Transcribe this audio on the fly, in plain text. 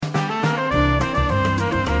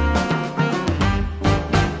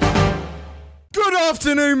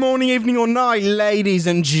afternoon, morning, evening, or night, ladies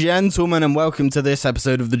and gentlemen, and welcome to this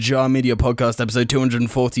episode of the Jar Media Podcast, episode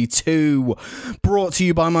 242, brought to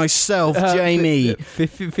you by myself, Jamie.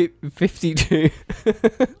 52.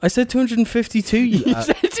 I said 252. You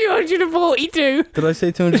said 242. Did I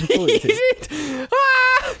say 242? You did.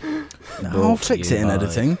 I'll fix it in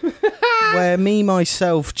editing. Where me,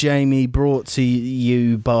 myself, Jamie, brought to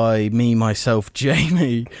you by me, myself,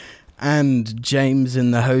 Jamie. And James in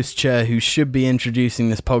the host chair, who should be introducing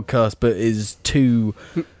this podcast but is too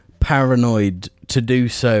paranoid to do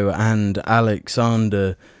so, and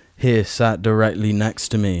Alexander here sat directly next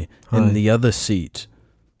to me in the other seat.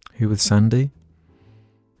 Who with Sandy?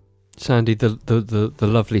 Sandy, the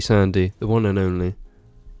lovely Sandy, the one and only.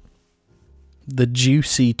 The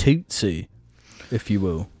juicy tootsie, if you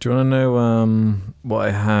will. Do you want to know what I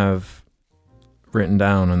have written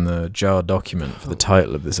down on the jar document for the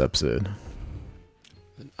title of this episode?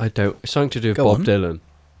 I don't. Something to do with Go Bob on. Dylan.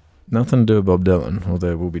 Nothing to do with Bob Dylan,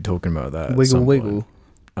 although we'll be talking about that. Wiggle, at some wiggle.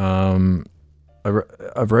 Point.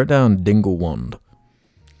 I wrote down Dingle Wand.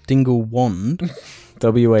 Dingle wand.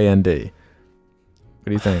 W-A-N-D. What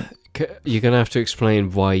do you think? You're going to have to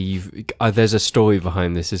explain why you've... there's a story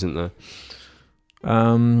behind this, isn't there?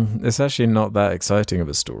 It's actually not that exciting of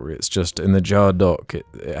a story. It's just in the jar doc, it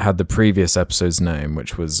had the previous episode's name,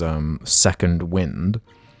 which was Second Wind.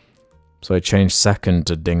 So I changed second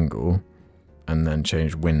to Dingle, and then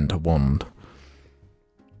changed wind to wand.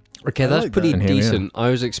 Okay, I that's like pretty that. And here we are. decent.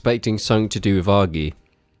 I was expecting something to do with Argy,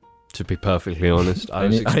 to be perfectly honest. I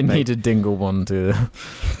needed Dingle Wand to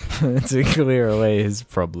to clear away his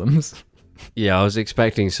problems. Yeah, I was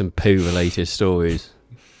expecting some poo-related stories.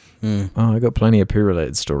 Mm. Oh, I got plenty of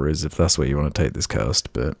poo-related stories if that's where you want to take this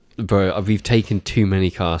cast, but... Bro, we've taken too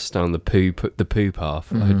many casts down the poo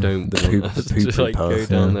path. I don't The want poo- us the poo to like, go path,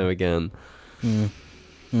 down yeah. there again. Mm.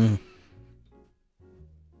 Mm.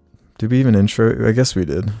 Did we even intro? I guess we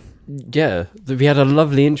did. Yeah, we had a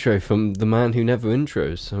lovely intro from the man who never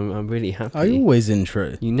intros, so I'm really happy. I always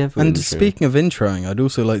intro. You never And intro. speaking of introing, I'd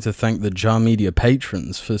also like to thank the Jar Media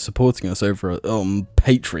patrons for supporting us over on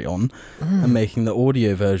Patreon and making the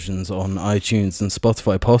audio versions on iTunes and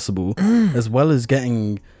Spotify possible, as well as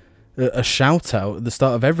getting a shout out at the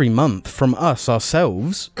start of every month from us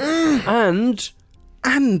ourselves And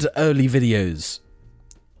early videos.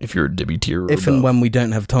 If you're a Dibby tier or If and when we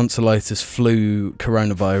don't have tonsillitis, flu,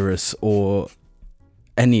 coronavirus, or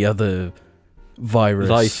any other virus.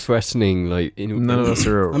 life-threatening, like... None of us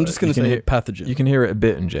are... I'm just going to say pathogen. You can hear it a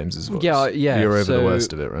bit in James's voice. Yeah. You're over the so-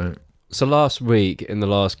 worst of it, right? So last week, in the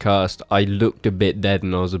last cast, I looked a bit dead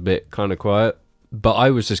and I was a bit kind of quiet. But I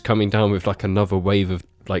was just coming down with like another wave of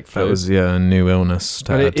like flu. That was, a new illness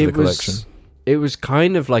to add to the collection. It was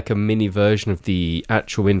kind of like a mini version of the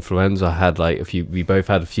actual influenza I had we both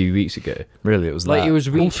had a few weeks ago. Really, it was Like that. it was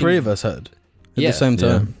reaching, All three of us had at Yeah. the same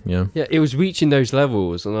time. Yeah. Yeah, it was reaching those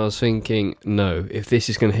levels, and I was thinking, no, if this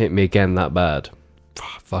is going to hit me again that bad,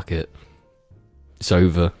 fuck it, it's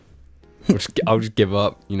over. I'll just give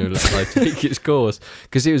up. Let life take its course,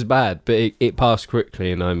 because it was bad, but it passed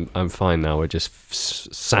quickly, and I'm fine now. I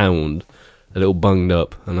just sound a little bunged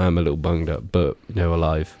up, and I'm a little bunged up, but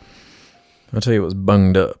alive. I'll tell you what's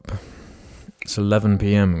bunged up. It's 11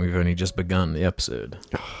 p.m. and we've only just begun the episode.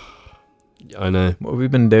 I know. What have we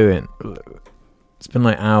been doing? It's been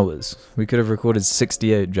like hours. We could have recorded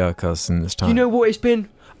 68 Jarcasts in this time. You know what it's been?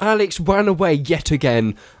 Alex ran away yet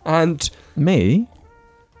again, and... Me?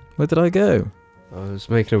 Where did I go? I was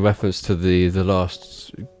making a reference to the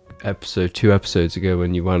last episode, 2 episodes ago,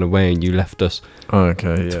 when you ran away and you left us. Oh,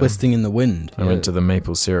 okay, yeah. Twisting in the wind. I went to the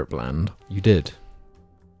maple syrup land, You did.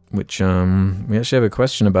 which we actually have a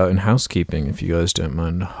question about in housekeeping, if you guys don't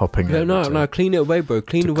mind hopping over No, clean it away, bro.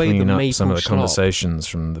 Clean to away clean the up maple some of the slop. conversations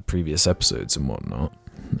from the previous episodes and whatnot.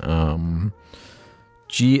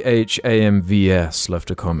 GHAMVS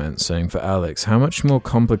left a comment saying, for Alex, how much more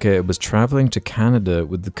complicated was traveling to Canada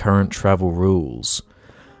with the current travel rules?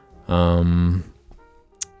 I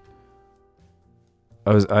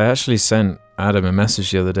actually sent Adam a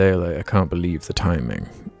message the other day, like, I can't believe the timing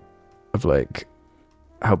of like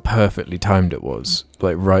how perfectly timed it was,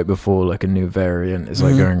 like right before like a new variant is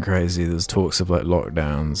like going crazy. There's talks of like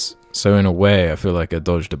lockdowns, so in a way I feel like I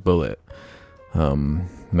dodged a bullet.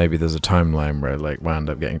 Maybe there's a timeline where I like wound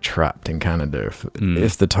up getting trapped in Canada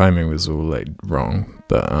if the timing was all like wrong,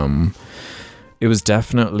 but it was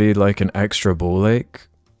definitely like an extra ball ache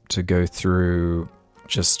to go through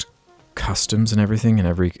just customs and everything in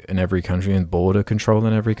every country, and border control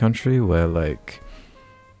in every country, where like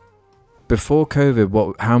before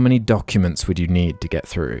COVID, how many documents would you need to get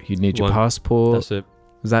through? You'd need your One. passport. That's it.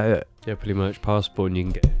 Was that it? Yeah, pretty much. Passport, and you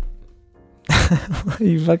can get Why are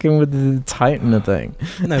you fucking with the tightener thing?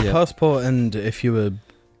 No, Yeah. passport, and if you were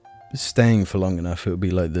staying for long enough, it would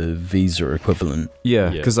be like the visa equivalent. Yeah,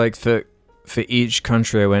 Yeah. because like for each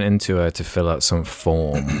country I went into, I had to fill out some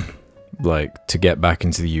form. Like to get back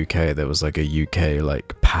into the UK, there was like a UK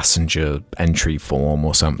like passenger entry form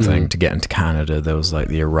or something. Mhm. To get into Canada, there was like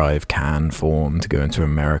the arrive can form. To go into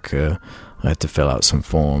America, I had to fill out some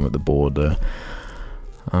form at the border.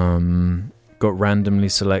 Got randomly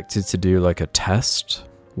selected to do like a test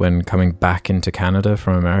when coming back into Canada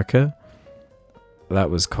from America.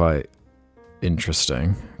 That was quite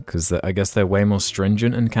interesting because I guess they're way more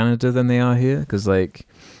stringent in Canada than they are here. Because like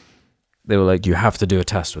they were like, you have to do a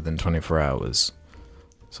test within 24 hours.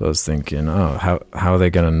 So I was thinking, oh, how are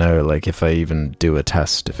they gonna know? Like if I even do a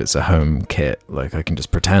test, if it's a home kit, like I can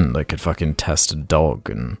just pretend I could fucking test a dog,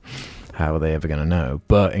 and how are they ever gonna know?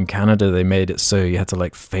 But in Canada, they made it so you had to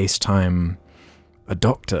like FaceTime a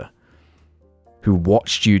doctor who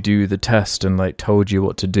watched you do the test and like told you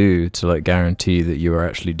what to do to like guarantee that you were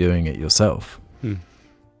actually doing it yourself.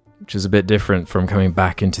 Which is a bit different from coming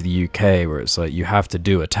back into the UK where it's like you have to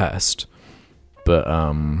do a test, but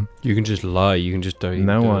You can just lie. You can just don't.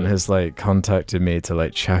 no do one it. has like contacted me to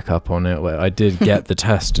like check up on it. Well, I did get the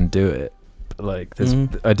test and do it, but like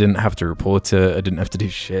I didn't have to report it. I didn't have to do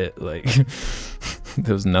shit. Like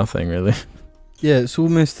there was nothing really. Yeah, it's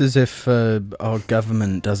almost as if our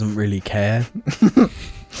government doesn't really care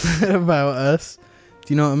about us.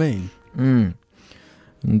 Do you know what I mean?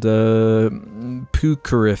 And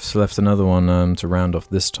Pukarifs left another one to round off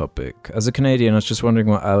this topic. As a Canadian, I was just wondering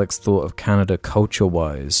what Alex thought of Canada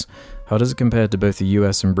culture-wise. How does it compare to both the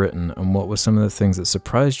US and Britain, and what were some of the things that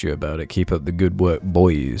surprised you about it? Keep up the good work,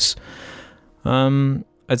 boys. I'd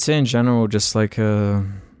say in general, just like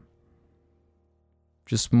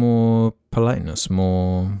just more politeness,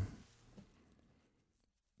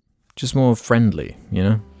 just more friendly, you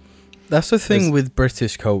know? That's the thing There's- with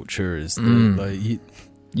British culture is that like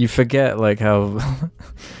You forget like how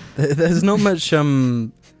there's not much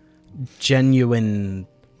genuine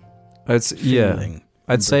I'd feeling.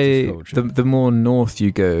 I'd say British culture. the more north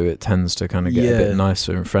you go, it tends to kind of get a bit Yeah.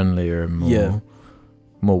 nicer and friendlier and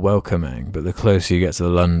more welcoming. But the closer you get to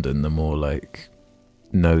London, the more like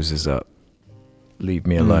noses up, leave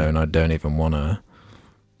me alone. I don't even want to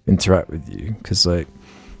interact with you. Because like,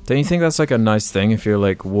 don't you think that's like a nice thing if you're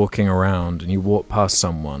like walking around and you walk past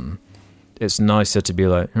someone? It's nicer to be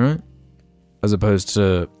like, all right, as opposed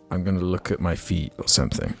to I'm going to look at my feet or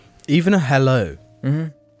something. Even a hello. Mm-hmm.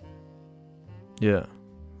 Yeah.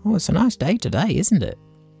 Oh, it's a nice day today, isn't it?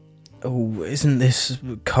 Oh, isn't this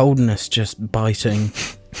coldness just biting?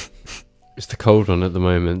 It's the cold one at the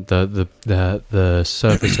moment. The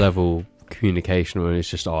surface level communication when it's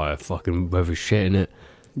just fucking weather's shit in it.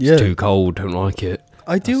 Yeah, It's too cold. Don't like it.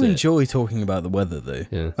 I do That's it. enjoy talking about the weather though.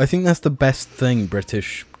 Yeah. I think that's the best thing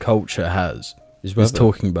British culture has, It's is weather.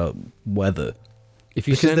 talking about weather. If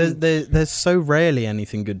you Because send, there's so rarely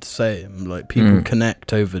anything good to say. And, like people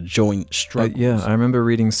connect over joint struggles. Yeah, I remember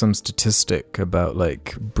reading some statistic about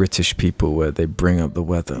like British people where they bring up the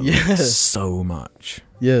weather Yeah. so much.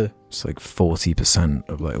 Yeah. It's like 40%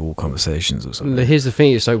 of like all conversations or something. here's the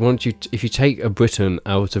thing. It's like if you take a Briton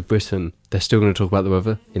out of Britain, they're still going to talk about the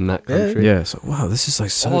weather in that Yeah. country. Yeah, it's like, wow, this is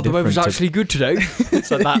like so the different. weather's to- actually good today. It's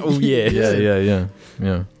like that all year.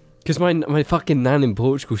 Yeah. Because my fucking nan in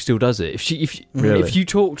Portugal still does it. Really? If you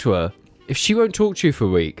talk to her, if she won't talk to you for a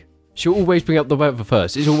week, she'll always bring up the weather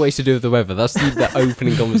first. It's always to do with the weather. That's the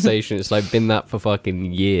opening conversation. It's like been that for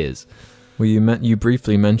fucking years. Well, you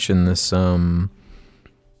briefly mentioned this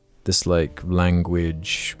this like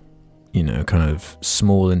language, you know, kind of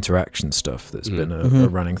small interaction stuff that's been a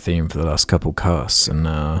running theme for the last couple casts.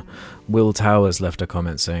 And Will Towers left a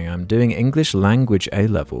comment saying, I'm doing English language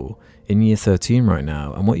A-level in year 13 right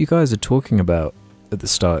now, and what you guys are talking about at the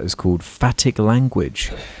start is called phatic language,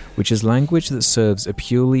 which is language that serves a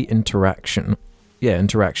purely interactional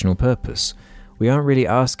purpose. We aren't really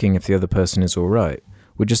asking if the other person is alright,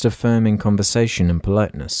 we're just affirming conversation and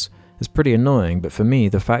politeness. It's pretty annoying, but for me,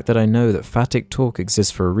 the fact that I know that phatic talk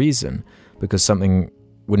exists for a reason, because something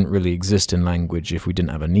wouldn't really exist in language if we didn't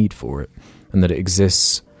have a need for it, and that it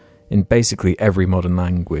exists in basically every modern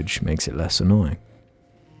language makes it less annoying.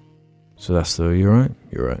 So that's the, you're right?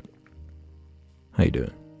 You're right. How you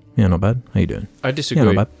doing? Yeah, not bad. How you doing? I disagree.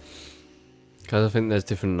 Yeah, not bad. Because I think there's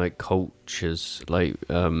different like cultures, like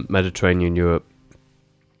Mediterranean Europe.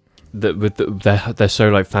 They're so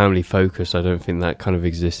like family focused. I don't think that kind of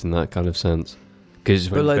exists in that kind of sense.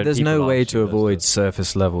 But like, there's no way to avoid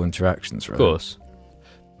surface level interactions, right? Of course.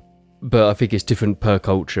 But I think it's different per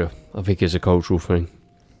culture. I think it's a cultural thing.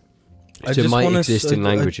 I So it just might want us- exist in I-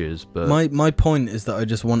 languages, but My point is that I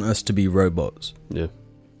just want us to be robots. yeah,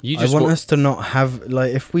 you I just want us to not have,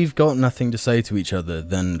 like, if we've got nothing to say to each other,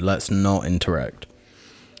 then let's not interact.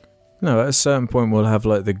 No, at a certain point we'll have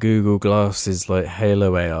like the Google Glasses, like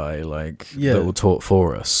Halo AI, like Yeah. that will talk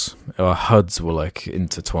for us. Our HUDs will like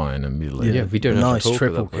intertwine and be like, Yeah, we don't have to nice talk at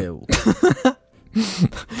triple that point. kill.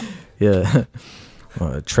 yeah,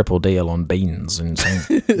 well, a triple deal on beans and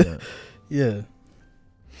something. Yeah. Yeah.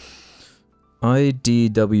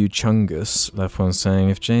 IDW Chungus left one saying,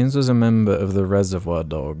 if James was a member of the Reservoir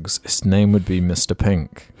Dogs, his name would be Mr.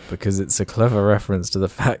 Pink, because it's a clever reference to the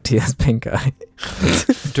fact he has pink eye.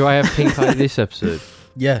 Do I have pink eye this episode?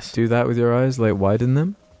 Yes. Do that with your eyes, like widen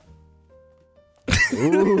them.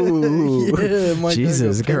 Ooh, Yeah, my guy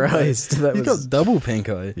Jesus got pink eye. Christ, that He's was got double pink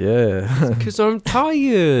eye. yeah. Because I'm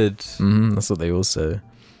tired. That's what they all say.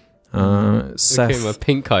 Seth, Okay, my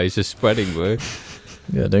pink eye is just spreading, bro.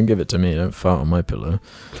 yeah, don't give it to me. Don't fart on my pillow.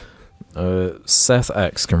 Seth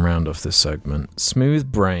X can round off this segment.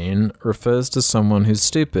 Smooth brain refers to someone who's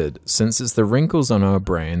stupid, since it's the wrinkles on our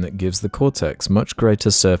brain that gives the cortex much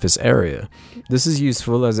greater surface area. This is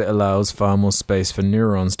useful as it allows far more space for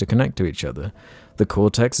neurons to connect to each other. The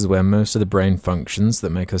cortex is where most of the brain functions that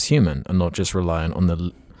make us human, and not just reliant on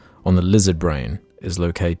the lizard brain, is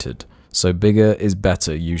located. So bigger is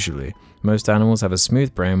better, usually. Most animals have a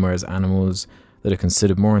smooth brain, whereas animals that are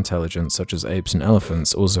considered more intelligent, such as apes and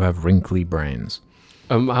elephants, also have wrinkly brains.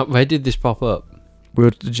 Where did this pop up?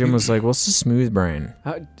 Jim was like, what's the smooth brain?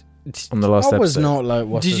 How, On the last I was episode. not like,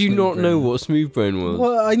 what's did a you smooth not know brain? what smooth brain was?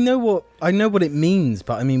 Well, I know what it means,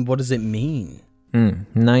 but I mean, what does it mean?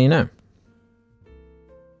 Now you know.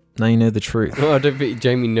 Now you know the truth. Well, I don't think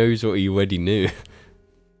Jamie knows what he already knew.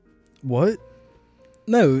 What?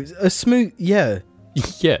 No, a smooth. Yeah.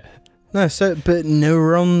 Yeah. No, so but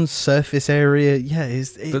neurons, surface area. Yeah,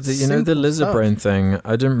 it's But you know the simple lizard stuff. brain thing,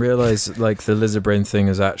 I didn't realize like the lizard brain thing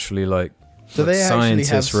is actually like Do they what actually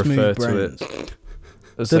have scientists refer smooth to brains? it.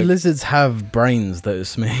 It's The like, lizards have brains that are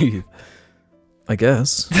smooth. I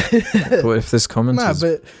guess. What if this comment Nah, is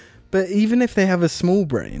but even if they have a small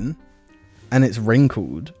brain and it's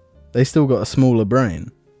wrinkled, they still got a smaller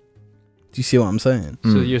brain. Do you see what I'm saying?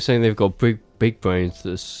 So you're saying they've got big brains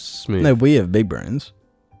that are smooth, No, we have big brains.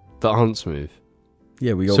 that aren't smooth.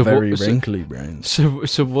 Yeah, we got So very what- so- wrinkly brains.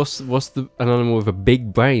 So what's an animal with a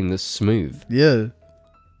big brain that's smooth? Yeah.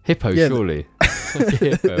 Hippo, Yeah, surely.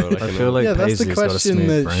 Hippo, like I an feel like yeah, that's the Paisley's got a question smooth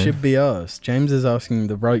that brain. should be asked. James is asking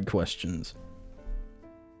the right questions.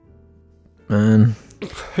 Man.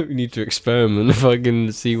 we need to experiment if I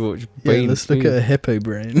can see which brain. Yeah, let's look at a hippo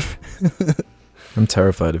brain. I'm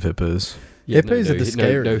terrified of hippos. Hippos are the No,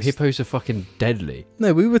 scariest. hippos are fucking deadly.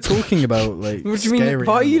 No, we were talking about like. What do you mean? scary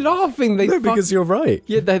Why are you animals. laughing? They you're right.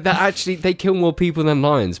 yeah, they actually they kill more people than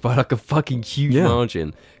lions by like a fucking huge Yeah.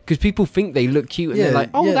 margin. Because people think they look cute and they're like,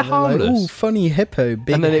 oh, they're like, harmless. oh, funny hippo,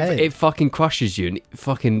 big and then head. it fucking crushes you and it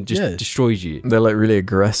fucking just Yeah. destroys you. They're like really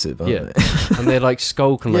aggressive, aren't Yeah. they? And they're like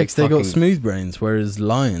skull can yeah, like 'cause they got fucking- smooth brains, whereas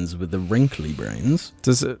lions with the wrinkly brains.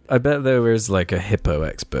 I bet there is like a hippo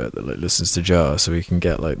expert that like listens to Jar, so we can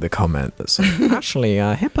get like the comment that's like, actually,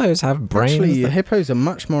 hippos have brains. Actually, that-" hippos are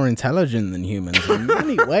much more intelligent than humans in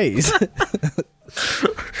many ways.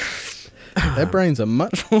 Their brains are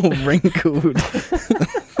much more wrinkled.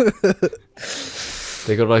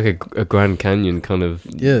 They got like a Grand Canyon kind of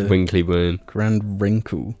Yeah. wrinkly brain. Grand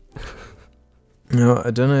wrinkle. No,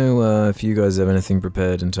 I don't know if you guys have anything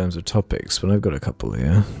prepared in terms of topics, but I've got a couple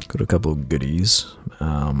here. Got a couple of goodies.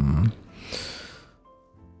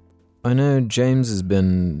 I know James has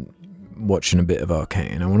been watching a bit of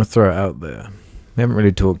Arcane. I want to throw it out there. We haven't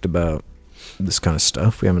really talked about this kind of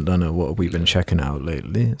stuff. We haven't done a what we've been checking out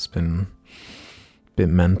lately. It's been a bit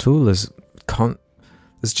mental. There's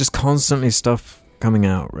just constantly stuff coming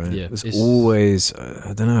out, right? Yeah, There's it's- always,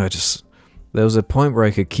 I don't know, there was a point where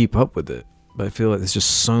I could keep up with it, but I feel like there's just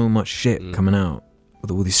so much shit coming out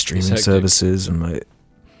with all these streaming hectic. services and like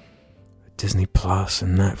Disney Plus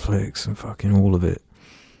and Netflix and fucking all of it.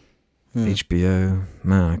 HBO,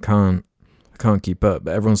 man, I can't keep up.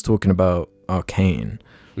 But everyone's talking about Arcane,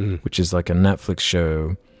 which is like a Netflix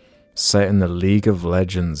show set in the League of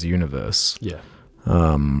Legends universe. Yeah.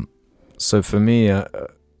 So for me,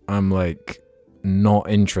 I'm like not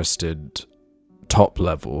interested top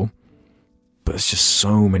level, but it's just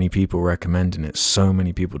so many people recommending it, so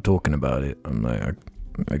many people talking about it. I'm like,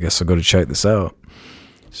 I guess I got to check this out.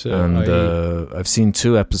 So And I've seen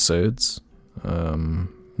 2 episodes. And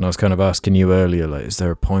I was kind of asking you earlier, like, is there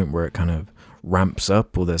a point where it kind of ramps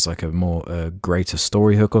up, or there's like a greater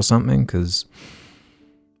story hook or something? Because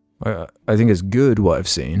I think it's good what I've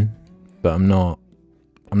seen, but I'm not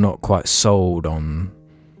not quite sold on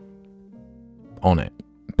it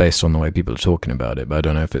based on the way people are talking about it. But I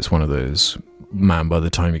don't know if it's one of those, man, by the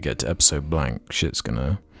time you get to episode blank, shit's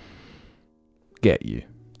gonna get you,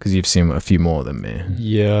 because you've seen a few more than me.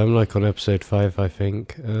 Yeah, I'm like on episode 5, I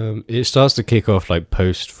think. It starts to kick off like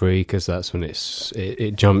post 3, because that's when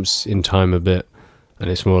it jumps in time a bit, and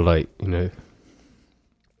it's more like, you know,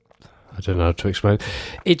 I don't know how to explain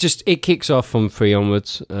it. It kicks off from 3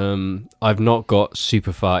 onwards. I've not got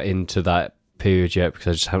super far into that period yet because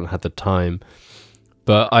I just haven't had the time,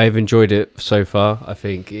 but I've enjoyed it so far. I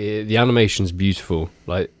think the animation's beautiful.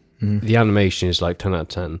 Like the animation is like 10 out of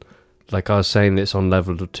 10. Like I was saying, it's on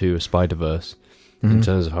level 2 of Spider-Verse in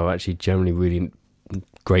terms of how actually generally really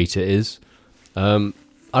great it is. I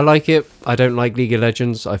like it. I don't like League of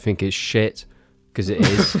Legends. I think it's shit, because it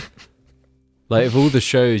is. Like, of all the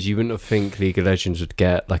shows, you wouldn't have think League of Legends would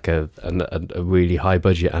get like a really high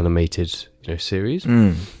budget animated, you know, series.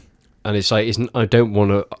 And it's like, I don't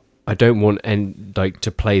want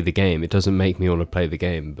to play the game. It doesn't make me want to play the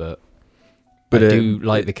game, but I do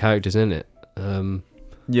like the characters in it.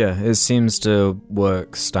 Yeah, it seems to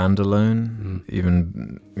work standalone,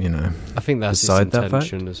 even, you know. I think that's its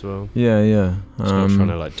intention as well. Yeah, yeah. It's not trying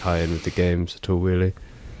to like tie in with the games at all, really.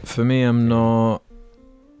 For me, I'm not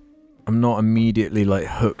immediately like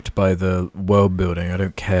hooked by the world building. I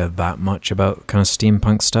don't care that much about kind of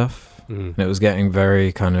steampunk stuff. And it was getting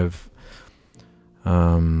very kind of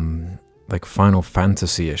like Final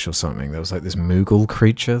Fantasy-ish or something. There was like this Moogle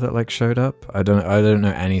creature that like showed up. I don't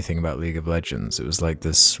know anything about League of Legends. It was like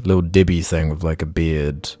this little dibby thing with like a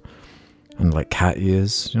beard and like cat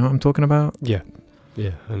ears. You know what I'm talking about? Yeah,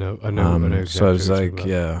 I know exactly. So I was like,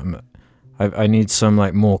 yeah, I need some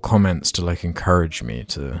like more comments to like encourage me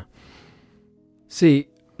to see.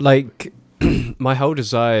 Like my whole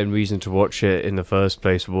desire and reason to watch it in the first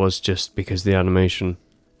place was just because the animation.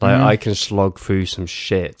 Like I can slog through some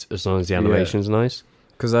shit as long as the animation's nice.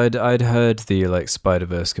 Because I'd heard the like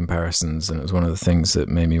Spider-Verse comparisons, and it was one of the things that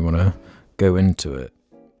made me want to go into it.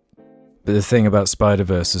 But the thing about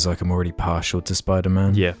Spider-Verse is like I'm already partial to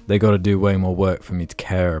Spider-Man. Yeah, they got to do way more work for me to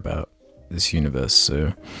care about this universe.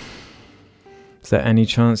 So, is there any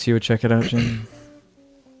chance you would check it out, Jim?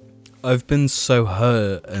 I've been so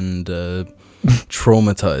hurt and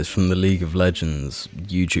traumatized from the League of Legends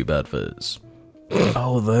YouTube adverts.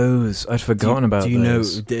 Oh, those. I'd forgotten about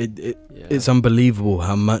those. Do you know, it's unbelievable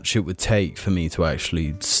how much it would take for me to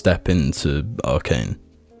actually step into Arcane.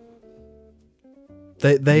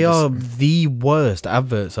 They are the worst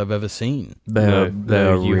adverts I've ever seen. They're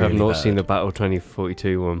you have really not bad. seen the Battle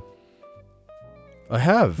 2042 one. I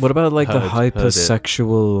have. What about like the Heard it.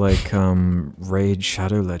 hypersexual like Raid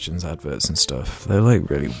Shadow Legends adverts and stuff? They're like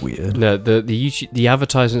really weird. No, the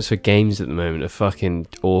advertisements for games at the moment are fucking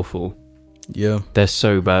awful. Yeah, they're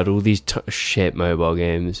so bad. All these shit mobile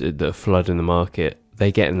games that are flooding the market,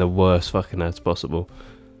 they get in the worst fucking ads possible.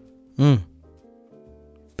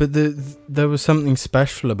 But there was something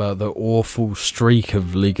special about the awful streak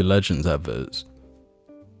of League of Legends adverts.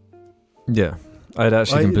 Yeah, I'd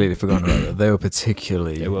actually completely forgotten about that. They were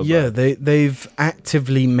particularly... they've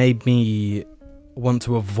actively made me want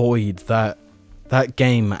to avoid that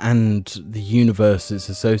game and the universe it's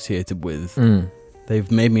associated with.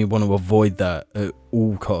 They've made me want to avoid that at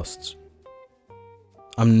all costs.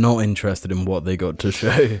 I'm not interested in what they got to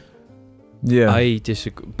show. Yeah, I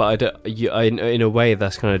disagree, but in a way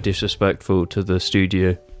that's kind of disrespectful to the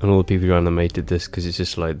studio and all the people who animated this, because it's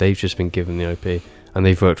just like they've just been given the IP and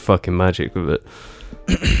they've worked fucking magic with it.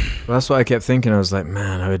 Well, that's what I kept thinking. I was like,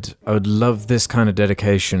 man, I would love this kind of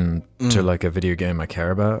dedication to like a video game I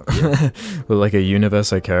care about, or like a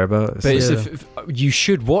universe I care about. But if you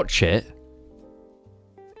should watch it.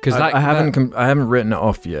 Because I haven't written it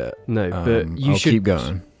off yet. No, but I'll keep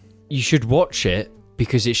going. You should watch it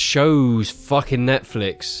because it shows fucking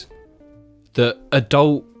Netflix that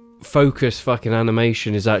adult focused fucking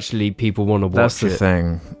animation is actually people want to watch. That's the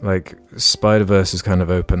thing. Like Spider-Verse has kind of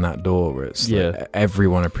opened that door where it's like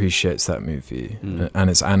everyone appreciates that movie and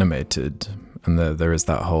it's animated, and there is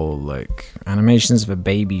that whole like animations for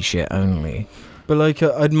baby shit only. But like,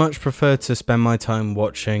 I'd much prefer to spend my time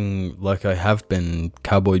watching, like I have been,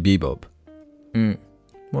 Cowboy Bebop.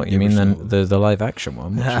 What, you mean then the live action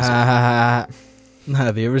one?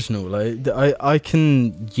 No, the original. Like, I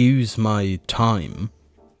can use my time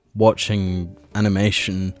watching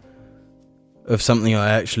animation of something I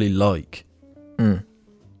actually like. You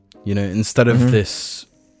know, instead of this,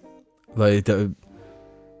 like,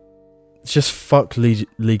 just fuck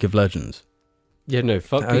League of Legends. Yeah, no,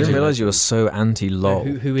 fuck. I didn't realise you were so anti-LOL.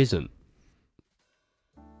 Who isn't?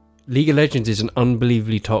 League of Legends is an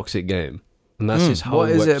unbelievably toxic game. and that's his whole.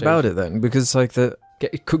 What is it website. about it then? Because like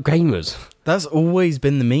Gamers. That's always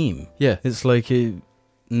been the meme. Yeah. It's like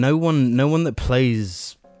no one that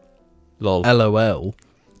plays Lol. LOL.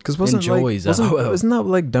 Because wasn't that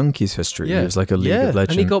like Donkey's history? Yeah. It was like a League of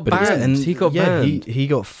Legends. And he got but it's- banned. He got banned. He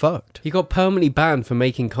got fucked. He got permanently banned for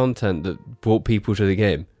making content that brought people to the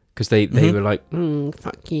game because they were like,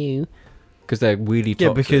 fuck you, because they're really toxic.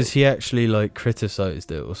 Yeah, because he actually like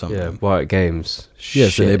criticized it or something. Yeah, Riot Games. Yeah,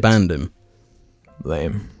 so they Shit. banned him.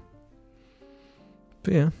 Lame.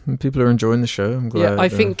 But yeah, people are enjoying the show. I'm glad. Yeah, I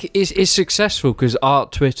think it's successful because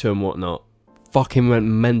art, Twitter, and whatnot fucking went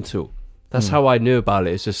mental. That's how I knew about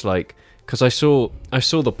it. It's just like because I saw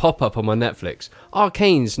the pop up on my Netflix.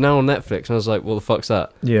 Arcane's now on Netflix, and I was like, "What the fuck's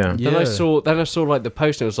that?" Yeah. Yeah. Then I saw like the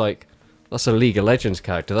post, and it was like, "That's a League of Legends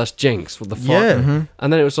character. That's Jinx. What the fuck?" Yeah. Mm-hmm.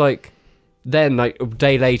 And then it was like, then like a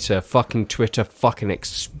day later, fucking Twitter fucking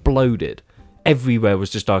exploded. Everywhere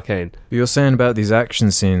was just Arcane. You're saying about these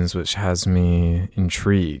action scenes, which has me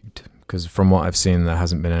intrigued, because from what I've seen, there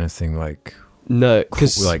hasn't been anything like No,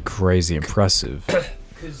 because like crazy impressive.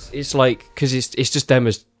 because it's just them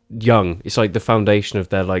as young. It's like the foundation of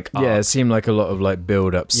their like art. Yeah, it seemed like a lot of like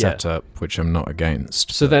build up, Yeah. setup, which I'm not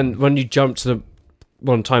against. So but- then when you jump to the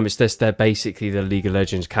one time, it's this. They're basically the League of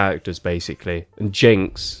Legends characters, basically. And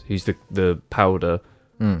Jinx, who's the powder,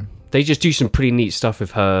 they just do some pretty neat stuff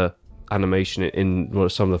with her animation in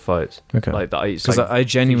some of the fights. okay. Like that. It's Because like I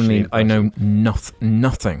genuinely, visually I know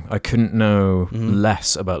nothing. I couldn't know Mhm.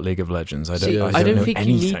 less about League of Legends. I don't. See, I don't know think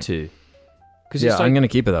anything. you need to. Because Yeah, it's like, I'm gonna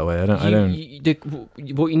keep it that way. I don't.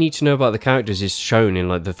 what you need to know about the characters is shown in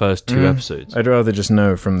like the first two episodes. I'd rather just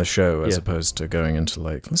know from the show as Yeah. opposed to going into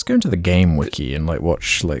like let's go into the game wiki and like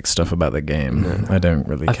watch like stuff about the game. No. I don't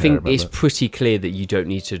really. I care think about it's that. pretty clear that you don't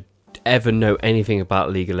need to ever know anything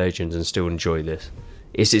about League of Legends and still enjoy this.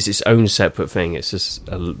 It's its own separate thing. It's just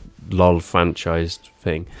a LOL franchised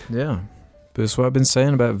thing. Yeah, but it's what I've been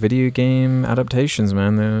saying about video game adaptations,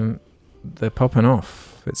 man. They're popping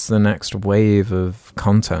off. It's the next wave of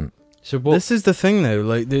content. So what? This is the thing though,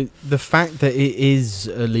 like the fact that it is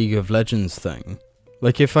a League of Legends thing.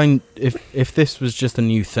 Like if this was just a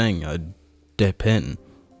new thing, I'd dip in.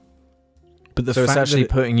 But the So fact it's actually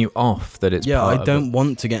that putting you off that it's part I of don't it.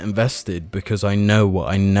 want to get invested because I know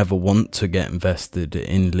I never want to get invested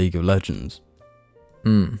in League of Legends.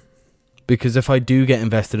 Mm. Because if I do get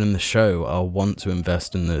invested in the show, I'll want to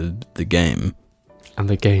invest in the game. And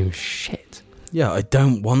the game's shit. Yeah, I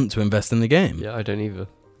don't want to invest in the game. Yeah, I don't either.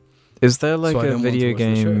 Is there like So I a don't want to video watch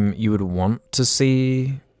the show. game you would want to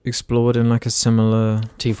see explored in like a similar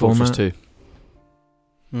Team format? Fortress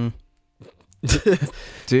 2. Mm.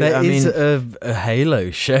 Dude, There is a Halo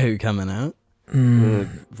show coming out. mm,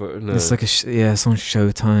 No. it's like it's on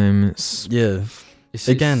Showtime. Yeah. It's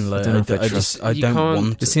Again, I like don't know if I I trust- just I You don't can't-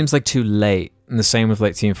 want It to. seems like too late. And the same with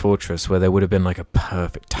like Team Fortress, where there would have been like a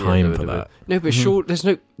perfect Yeah, time there for would have that. No, but Mhm. sure, there's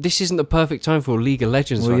no. This isn't the perfect time for League of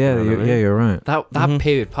Legends. Well, right yeah, now, you're, I mean. yeah, you're right. That Mhm.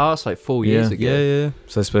 period passed like 4 years Yeah. ago. Yeah.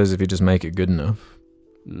 So I suppose if you just make it good enough.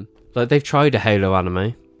 Mm. Like they've tried a Halo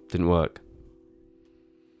anime, didn't work.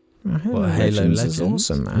 Halo Halo is Legends?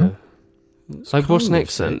 awesome, man. It's Like what's kind of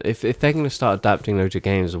next then? sick. If they're going to start adapting loads of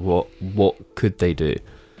games, what could they do?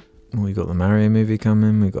 Well, we got the Mario movie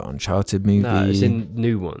coming. We got Uncharted movie. No, it's in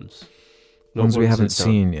new ones. Not ones we haven't that done.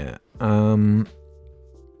 seen yet. The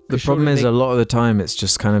Because problem surely is they- a lot of the time it's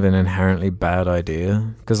just kind of an inherently bad idea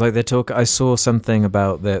because like I saw something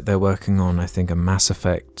about that they're working on I think a Mass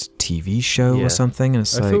Effect TV show Yeah. or something, and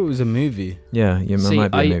it's I like thought it was a movie. it See, might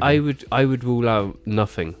be a movie. I would rule out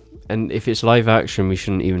nothing. And if it's live action, we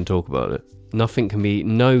shouldn't even talk about it. Nothing can be,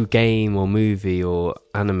 no game or movie or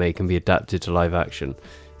anime can be adapted to live action.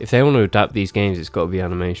 If they want to adapt these games, it's got to be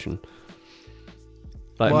animation.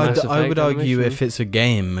 Like Well, Mass I Effect would argue animation? if it's a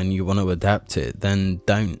game and you want to adapt it, then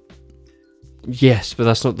don't. Yes, but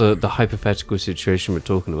that's not the hypothetical situation we're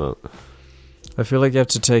talking about. I feel like you have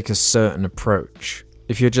to take a certain approach.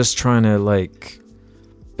 If you're just trying to like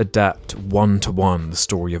adapt one-to-one the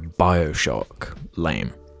story of BioShock,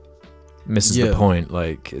 lame. Misses the Yeah. point,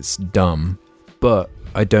 like it's dumb. But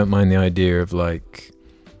I don't mind the idea of like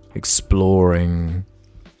exploring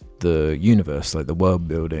the universe, like the world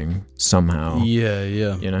building somehow. Yeah.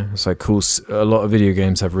 You know, it's like cool. A lot of video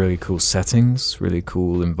games have really cool settings, really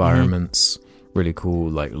cool environments, really cool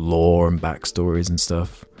like lore and backstories and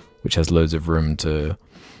stuff, which has loads of room to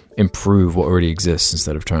improve what already exists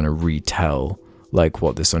instead of trying to retell like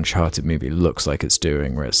what this Uncharted movie looks like it's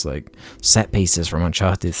doing, where it's like set pieces from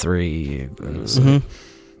Uncharted 3. It's like,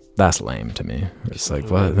 that's lame to me. It's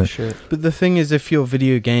like, what? Shit. But the thing is, if your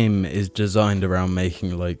video game is designed around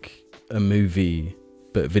making like a movie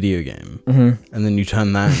but a video game, Mm-hmm. and then you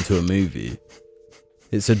turn that into a movie.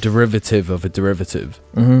 It's a derivative of a derivative.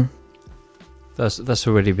 Mm-hmm. That's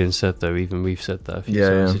already been said though. Even we've said that a few Yeah,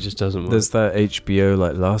 times. yeah. It just doesn't work. There's that HBO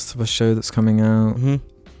like Last of Us show that's coming out. Mm-hmm.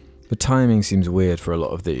 The timing seems weird for a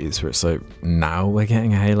lot of these, where it's like, now we're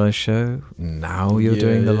getting a Halo show, now you're Yeah,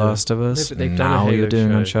 doing The yeah. Last of Us, No, but they've done a now Halo you're doing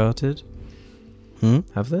show. Uncharted.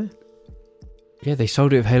 Have they? Yeah, they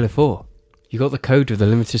sold it with Halo 4. You got the code with the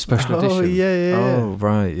limited special edition. Oh yeah. Oh,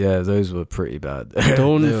 right, yeah, those were pretty bad.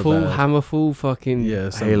 Dawnfall, bad. Hammerfall, fucking... Yeah,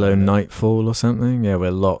 something Halo like that. Nightfall or something? Yeah,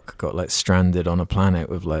 where Locke got like stranded on a planet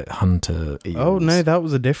with like hunter eagles. Oh no, that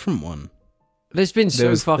was a different one. There's been so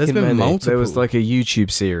There's fucking been many. multiple. There was like a YouTube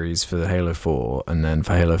series for the Halo 4, and then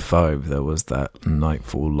for Halo 5 there was that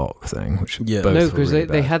Nightfall Locke thing, which Yeah. both No, were because really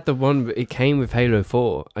they bad. had the one, but it came with Halo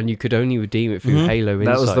 4, and you could only redeem it through Mhm. Halo Insight.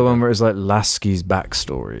 That was the one where it was like Lasky's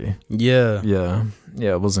backstory. Yeah. Yeah,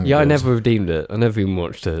 it wasn't. Yeah, I good. never redeemed it. I never even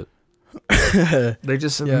watched it. They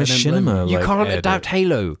just Yeah, I don't blame machinima. You like, can't aired adapt it.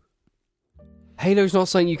 Halo. Halo's not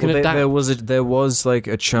something you can Well, adapt. there was like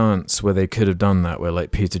a chance where they could have done that, where like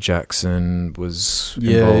Peter Jackson was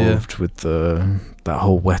Yeah, involved with that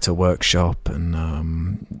whole Weta Workshop,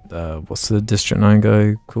 and what's the District 9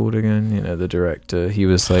 guy called again? You know, the director. He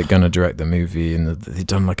was like going to direct the movie, and they'd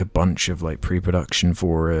done like a bunch of like pre-production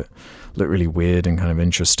for it. Looked really weird and kind of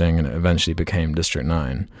interesting, and it eventually became District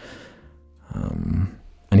 9.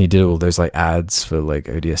 And he did all those like ads for like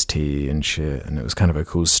ODST and shit, and it was kind of a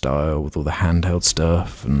cool style with all the handheld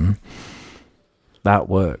stuff, and that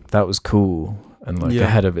worked. That was cool and like Yeah.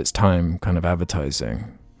 ahead of its time kind of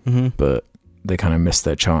advertising, Mm-hmm. but they kind of missed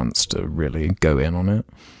their chance to really go in on it.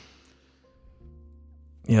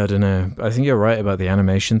 Yeah, I don't know. I think you're right about the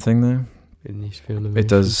animation thing though. It needs to be on It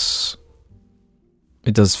does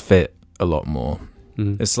fit a lot more.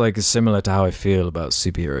 Mm. It's like similar to how I feel about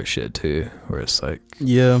superhero shit too, where it's like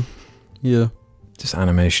Yeah. this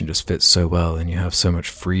animation just fits so well and you have so much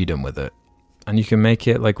freedom with it. And you can make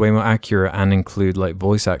it like way more accurate and include like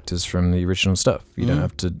voice actors from the original stuff. You don't Mhm.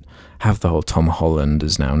 have to have the whole Tom Holland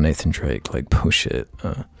is now Nathan Drake like bullshit.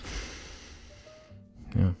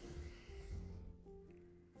 Yeah.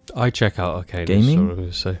 I check out Arcane. Gaming? That's what I'm going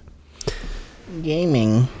to say.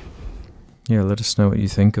 Gaming. Yeah, let us know what you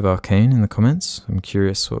think of Arcane in the comments. I'm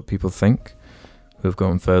curious what people think who have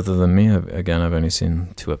gone further than me. I've only seen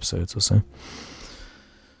 2 episodes or so.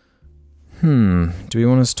 Do we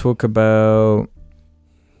want to talk about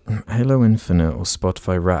Halo Infinite or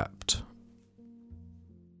Spotify Wrapped?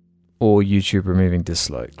 Or YouTube removing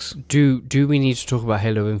dislikes? Do we need to talk about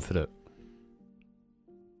Halo Infinite?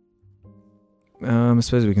 I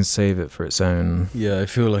suppose we can save it for its own. Yeah, I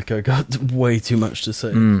feel like I got way too much to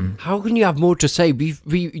say. How can you have more to say?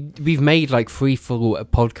 We've made like 3 full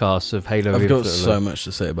podcasts of Halo I've Infinite. got so much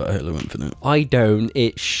to say about Halo Infinite. I don't.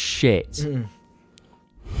 It's shit.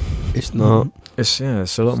 It's not. It's a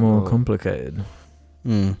lot It's more not. complicated.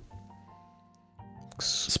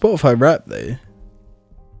 Spotify Wrapped though.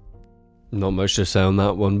 Not much to say on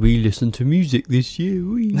that one. We listened to music this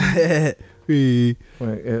year. Wait,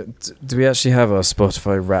 do we actually have our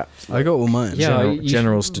Spotify Wrapped? I got all mine.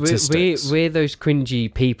 General statistics. We're those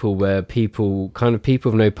cringy people where people with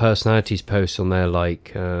no personalities post on their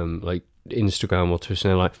like Instagram or Twitter,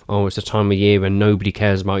 and they're like, oh, it's the time of year when nobody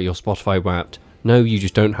cares about your Spotify Wrapped. No, you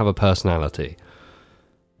just don't have a personality.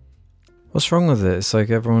 What's wrong with it? It's like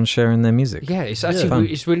everyone's sharing their music. Yeah, it's Fun.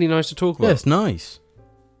 actually it's really nice to talk about. Yeah, it's nice.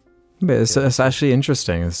 But it's actually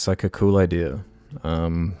interesting. It's like a cool idea.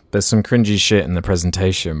 There's some cringy shit in the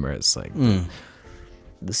presentation where it's like,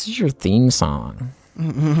 this is your theme song.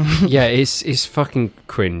 Yeah, it's fucking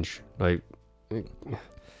cringe. Like,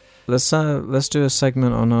 Let's do a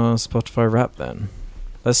segment on our Spotify Wrap then.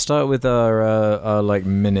 Let's start with our like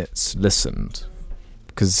minutes listened,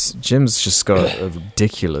 because Jim's just got a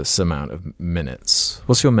ridiculous amount of minutes.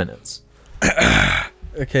 What's your minutes?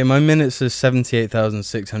 Okay, my minutes is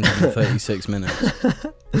 78,636 minutes.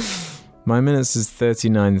 My minutes is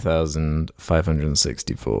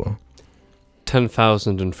 39,564.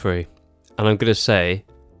 10,003, and I'm gonna say,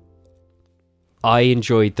 I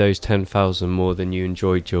enjoyed those 10,000 more than you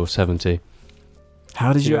enjoyed your 70.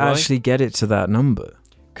 How did Do you you know why? actually get it to that number?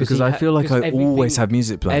 Because I feel like I always have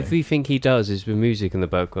music playing. Everything he does is with music in the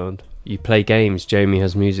background. You play games, Jamie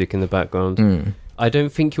has music in the background. I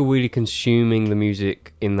don't think you're really consuming the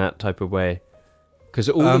music in that type of way. Because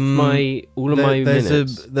all of my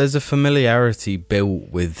minutes. There's a familiarity built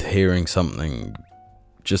with hearing something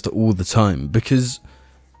just all the time, because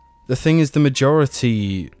the thing is, the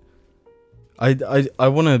majority. I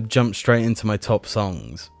want to jump straight into my top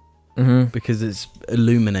songs, because it's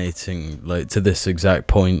illuminating, like, to this exact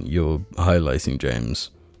point you're highlighting, James.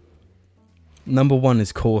 Number 1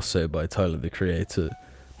 is Corso by Tyler, the Creator.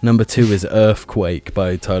 Number 2 is Earthquake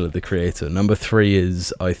by Tyler, the Creator. Number 3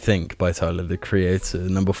 is I Think by Tyler, the Creator.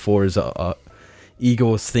 Number 4 is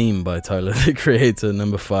Igor's Theme by Tyler, the Creator.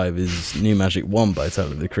 Number 5 is New Magic 1 by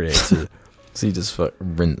Tyler, the Creator. So you just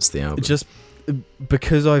rinse the album. Just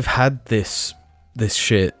because I've had this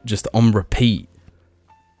shit just on repeat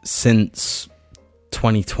since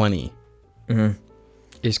 2020.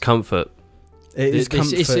 It's comfort. It is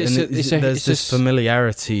comfort, there's this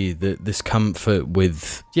familiarity, this comfort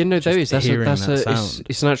with. Yeah, no, there is. That's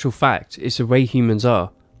it's an actual fact. It's the way humans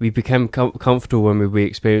are. We become comfortable when we're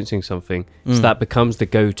experiencing something, so that becomes the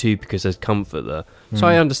go-to because there's comfort there. So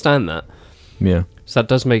I understand that. Yeah. So that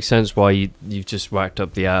does make sense why you've just racked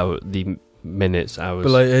up the minutes, hours.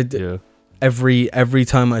 But like every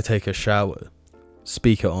time I take a shower,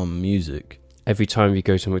 speaker on music. Every time you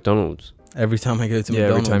go to McDonald's. Every time I go to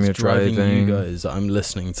McDonald's, every time you're driving, you guys, I'm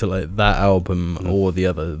listening to like that album or the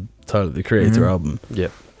other Tyler, the Creator album.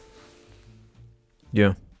 Yep.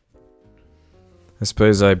 Yeah. I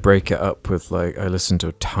suppose I break it up with like I listen to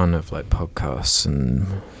a ton of like podcasts and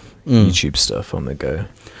YouTube stuff on the go.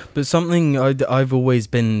 But something I've always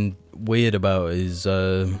been weird about is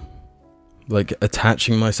like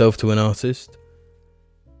attaching myself to an artist.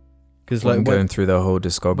 Because like going through their whole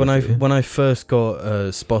discography. When I first got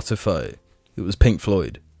Spotify, it was Pink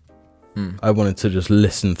Floyd. I wanted to just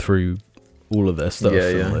listen through all of their stuff.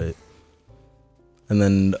 And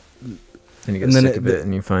then you get sick of it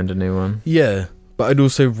and you find a new one. Yeah, but I'd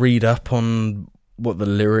also read up on what the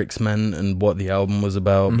lyrics meant and what the album was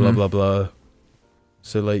about, blah blah blah.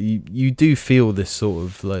 So like you do feel this sort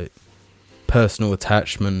of like personal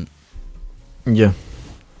attachment. Yeah.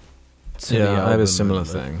 Yeah, I have a similar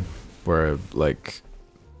thing where like,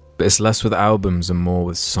 but it's less with albums and more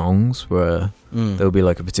with songs where there'll be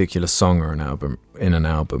like a particular song or an album in an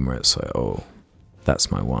album where it's like, oh,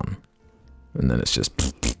 that's my one, and then it's just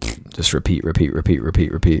repeat.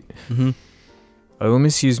 I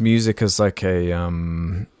almost use music as like a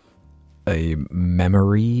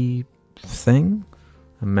memory thing,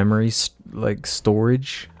 a memory like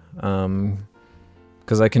storage,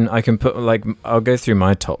 because I can put like, I'll go through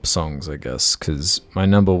my top songs, I guess, because my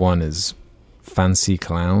number 1 is Fancy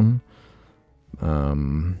Clown. It's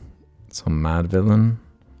on Mad Villain,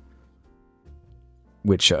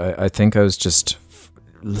 which I think I was just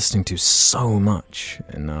listening to so much,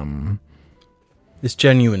 and it's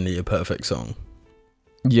genuinely a perfect song.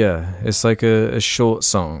 Yeah, it's like a short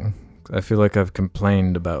song. I feel like I've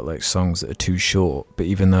complained about like songs that are too short, but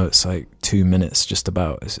even though it's like 2 minutes just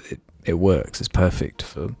about, it works. It's perfect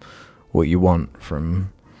for what you want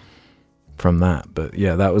from that. But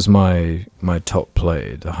yeah, that was my top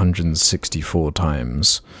played 164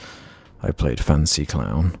 times. I played Fancy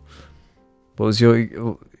Clown. What was your,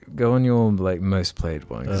 go on your like most played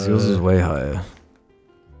one, because yours is way higher.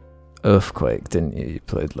 Earthquake, didn't you? You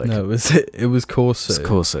played like, no, it was Corso. It's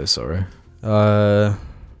Corso, sorry. Hang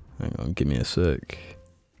on, give me a sec.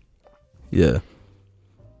 Yeah,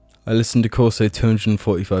 I listened to Corso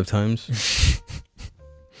 245 times.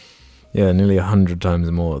 Yeah, nearly 100 times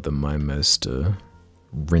more than my most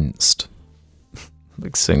rinsed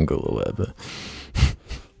like single or whatever.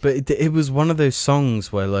 But it was one of those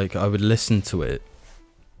songs where like I would listen to it,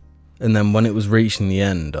 and then when it was reaching the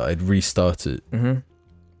end, I'd restart it.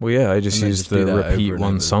 Well, yeah, I just use the repeat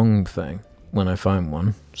one song thing when I find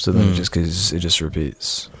one. So then it just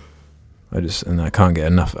repeats. And I can't get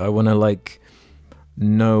enough. I want to like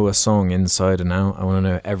know a song inside and out. I want to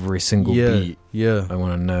know every single beat. Yeah. I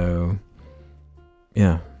want to know.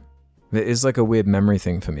 Yeah. It is like a weird memory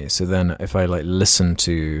thing for me. So then if I like listen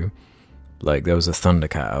to, like there was a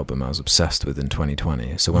Thundercat album I was obsessed with in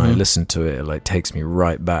 2020. So when I listen to it, it like takes me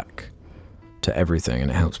right back to everything and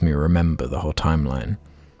it helps me remember the whole timeline.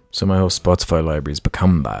 So my whole Spotify library's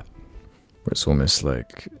become that, where it's almost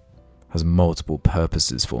like has multiple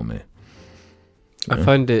purposes for me. I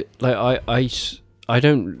find it like I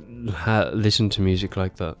don't listen to music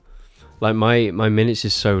like that. Like my minutes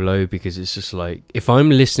is so low because it's just like if I'm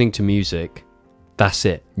listening to music, that's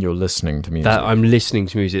it. You're listening to music. That I'm listening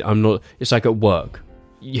to music. I'm not. It's like at work.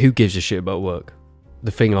 Who gives a shit about work?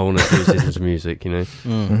 The thing I want to do is listen to music, you know.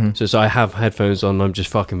 So I have headphones on. I'm just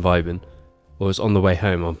fucking vibing. Or it's on the way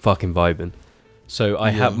home, I'm fucking vibing. So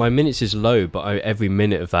I have my minutes is low, but every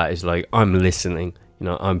minute of that is like I'm listening. You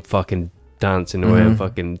know, I'm fucking dancing away. I'm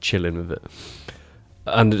fucking chilling with it.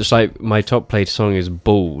 And it's like my top played song is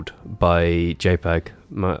 "Bald" by JPEG,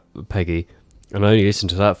 Peggy, and I only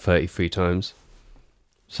listened to that 33 times.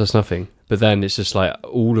 So that's nothing. But then it's just like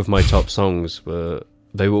all of my top songs were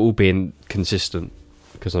all being consistent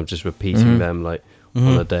because I'm just repeating them like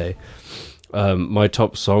on a day. My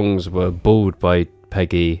top songs were Bald by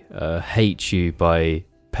Peggy, Hate You by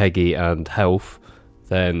Peggy and Health,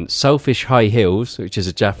 then Selfish High Heels, which is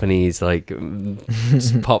a Japanese like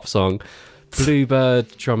pop song,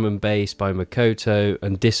 Bluebird Drum and Bass by Makoto,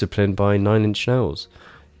 and Discipline by 9 Inch Nails,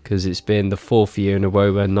 because it's been the 4th year in a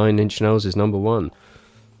row where 9 Inch Nails is number 1.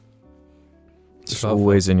 It's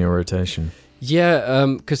always in your rotation. Yeah,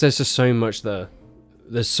 because there's just so much there.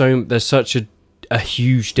 There's such a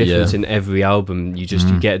huge difference in every album. You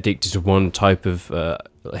get addicted to one type of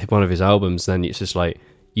one of his albums, then it's just like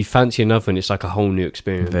you fancy another, and it's like a whole new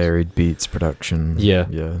experience. Varied beats, production. Yeah.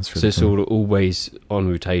 It's really so it's always on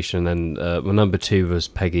rotation. And my number 2 was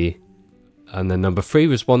Peggy, and then number 3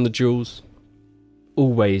 was Won the Jewels.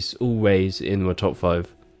 Always in my top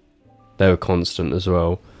 5. They were constant as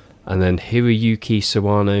well. And then Hiroyuki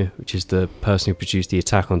Sawano, which is the person who produced the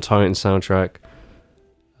Attack on Titan soundtrack,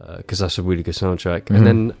 because that's a really good soundtrack. And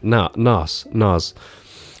then Nas.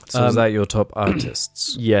 So is that your top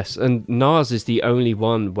artists? Yes, and Nas is the only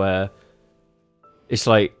one where it's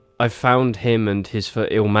like I found him and his for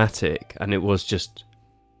Illmatic, and it was just,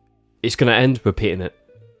 it's going to end repeating it.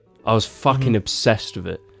 I was fucking obsessed with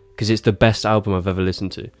it because it's the best album I've ever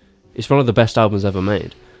listened to. It's one of the best albums ever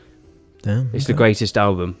made. Damn, it's the greatest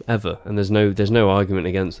album ever, and there's no argument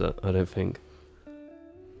against that, I don't think.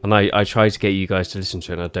 And I tried to get you guys to listen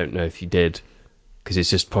to it, and I don't know if you did, because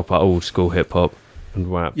it's just proper old school hip hop and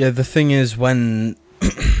rap. Yeah, the thing is, when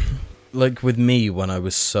like with me, when I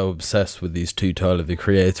was so obsessed with these 2 Tyler the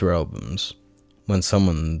Creator albums, when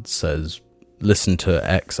someone says listen to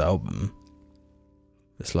X album,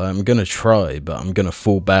 it's like I'm gonna try, but I'm gonna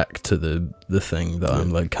fall back to the thing that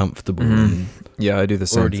I'm like comfortable in. Yeah, I do the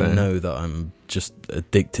same thing. Already know that I'm just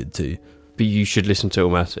addicted to. But you should listen to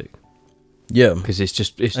Illmatic. Yeah, because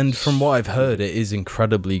it's and from what I've heard, it is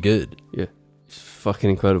incredibly good. Yeah, it's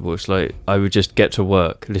fucking incredible. It's like I would just get to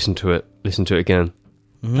work, listen to it again,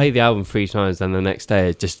 play the album 3 times, then the next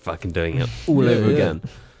day just fucking doing it all over again.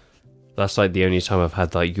 That's like the only time I've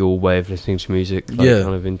had like your way of listening to music. Like,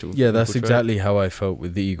 kind of that's exactly how I felt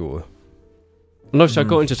with Igor. And obviously I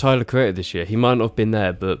got into Tyler Creator this year. He might not have been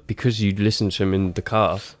there, but because you listened to him in the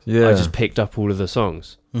car, I just picked up all of the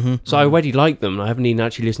songs. So I already like them, and I haven't even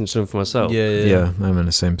actually listened to them for myself. Yeah, I'm in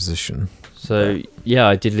the same position. So yeah,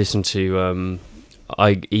 I did listen to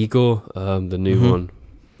Igor, the new one.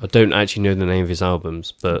 I don't actually know the name of his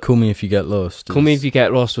albums, but Call Me If You Get Lost. Call Me If You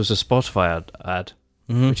Get Lost was a Spotify ad.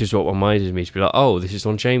 Which is what reminded me to be like, oh, this is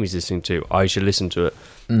one Jamie's listening to. I should listen to it.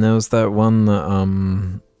 And there was that one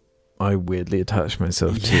that I weirdly attached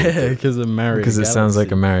myself to. Yeah, because of Mario Galaxy. Because it sounds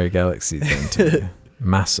like a Mario Galaxy thing to me.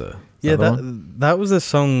 Massa. Yeah, that was a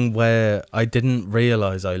song where I didn't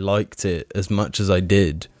realise I liked it as much as I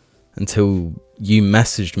did until you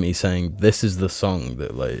messaged me saying, this is the song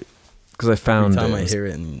that, like... Because I found every time I hear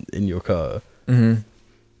it in your car,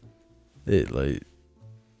 it, like...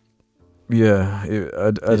 Yeah,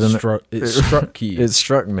 I don't know. It struck you. It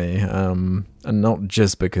struck me, and not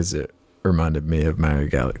just because it reminded me of Mario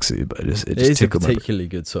Galaxy, but it just is a particularly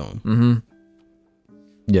good song.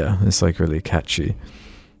 Yeah, it's like really catchy.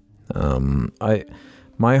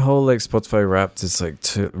 My whole like Spotify Wrapped is like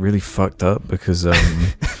really fucked up because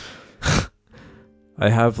I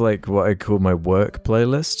have like what I call my work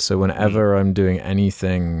playlist. So whenever I'm doing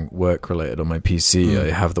anything work related on my PC, I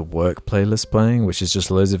have the work playlist playing, which is just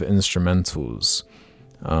loads of instrumentals.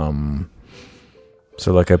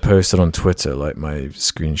 So like I posted on Twitter like my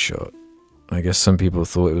screenshot. I guess some people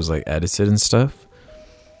thought it was like edited and stuff.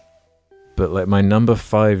 But like my number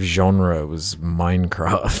 5 genre was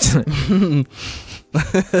Minecraft.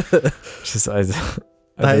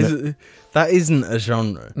 That isn't a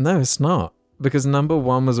genre. No, it's not. Because number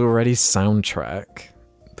 1 was already soundtrack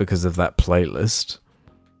because of that playlist.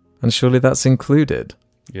 And surely that's included.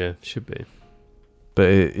 Yeah, should be. But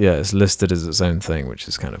it's listed as its own thing, which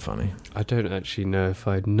is kind of funny. I don't actually know if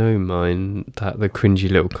I'd know mine, the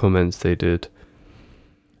cringy little comments they did.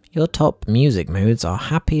 Your top music moods are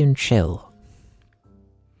happy and chill.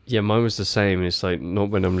 Yeah, mine was the same. It's like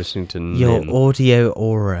not when I'm listening to your audio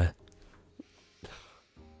aura.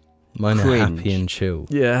 Mine are Cringe. happy and chill.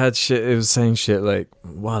 Yeah, it had shit. It was saying shit like,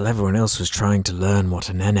 while everyone else was trying to learn what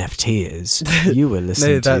an NFT is, you were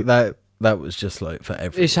listening that was just like for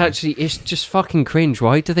everyone. It's just fucking cringe.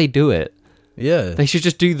 Why do they do it? Yeah. They should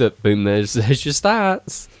just do that. Boom, there's your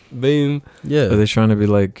stats. Boom. Yeah. Are they trying to be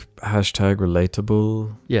like hashtag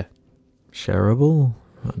relatable? Yeah. Shareable?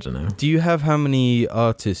 I don't know. Do you have how many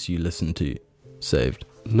artists you listen to saved?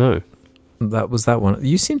 No. That was that one.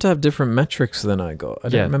 You seem to have different metrics than I got. I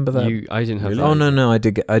don't remember that. I didn't have Really? that. Oh no, I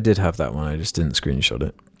did have that one. I just didn't screenshot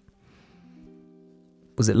it.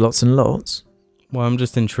 Was it lots and lots? Well, I'm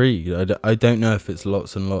just intrigued. I don't know if it's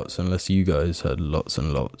lots and lots unless you guys heard lots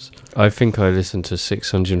and lots. I think I listened to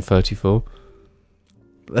 634.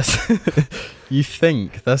 You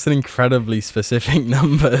think? That's an incredibly specific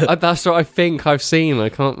number. That's what I think I've seen. I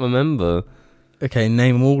can't remember. Okay,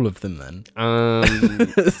 name all of them then.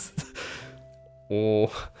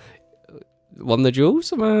 Or Won the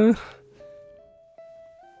Jewels?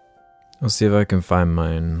 I'll see if I can find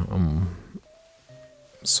mine on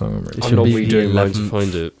song. It I'm should not be redoing the mine to 11th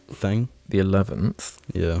find it. thing. The 11th.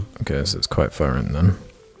 Yeah. Okay, so it's quite far in then.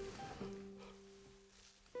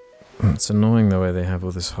 It's annoying the way they have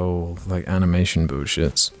all this whole like animation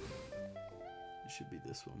bullshits. It should be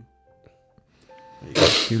this one.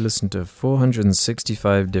 You listen to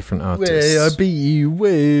 465 different artists. Wait, I beat you.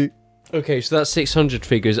 Wait. Okay, so that 600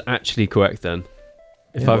 figure is actually correct then.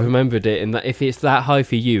 If Yeah. I remembered it, and that if it's that high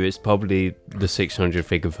for you, it's probably the 600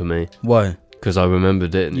 figure for me Why? because I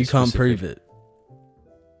remembered it. And You it's can't specific. prove it.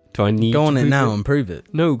 Do I need Go to on it prove now and prove it.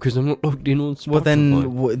 No, because I'm not logged in on Spotify.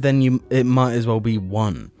 Well, then it might as well be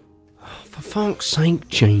one. For fuck's sake,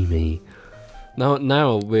 Jamie.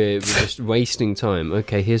 Now we're just wasting time.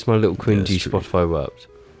 Okay, here's my little cringy that's true. Spotify Wrapped.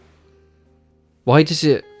 Why does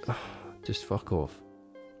it... just fuck off.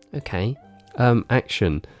 Okay.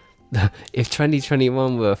 Action. If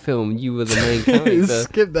 2021 were a film, you were the main character.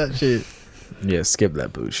 Skip that shit. Yeah, skip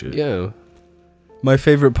that bullshit. Yeah. My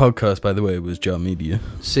favourite podcast, by the way, was Jar Media.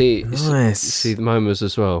 See, Nice. see, mine was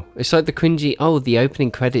as well. It's like the cringy, the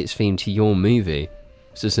opening credits theme to your movie.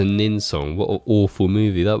 It's just a Nin song. What an awful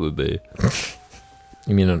movie that would be.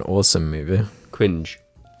 You mean an awesome movie? Cringe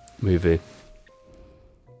movie.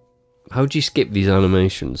 How do you skip these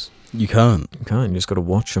animations? You can't. You can't. You just got to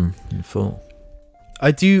watch them in full.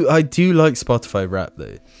 I do like Spotify Rap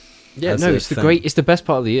though. Yeah, That's no, a it's thing. it's the best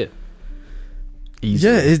part of the year.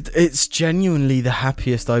 Yeah, it's genuinely the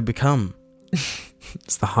happiest I become.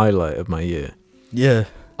 It's the highlight of my year. Yeah.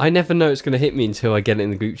 I never know it's going to hit me until I get it in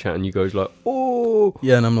the group chat and you guys like, oh.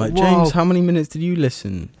 Yeah, and I'm like, Wow. James, how many minutes did you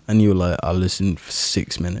listen? And you were like, I listened for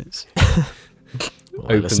 6 minutes.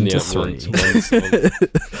 I listened to app 3. once.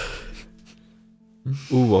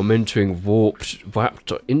 Ooh, I'm entering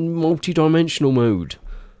wrapped in multi-dimensional mode.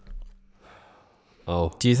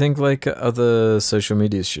 Oh. Do you think like other social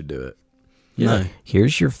medias should do it? No.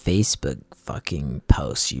 Here's your Facebook fucking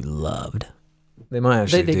post you loved. They might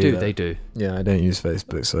actually They do do, that. they do. Yeah, I don't use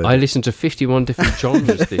Facebook, so I listened to 51 different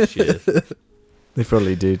genres this year. they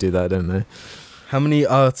probably do that, don't they? How many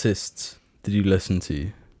artists did you listen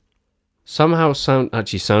to? Somehow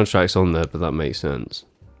soundtrack's on there, but that makes sense.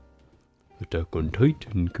 Attack on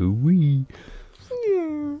Titan, Kawi.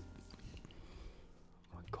 Oh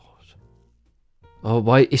my god. Oh,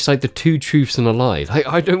 why? It's like the two truths and a lie. Like,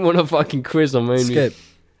 I don't want a fucking quiz on my own. Skip.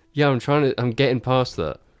 Yeah, I'm getting past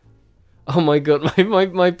that. Oh my god,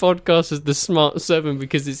 my podcast is the Smart 7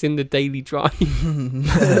 because it's in the Daily Drive.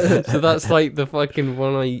 So that's like the fucking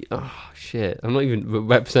one shit. I'm not even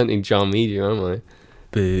representing Jar Media, am I?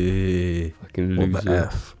 Boo. Fucking What loser.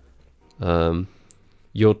 the F?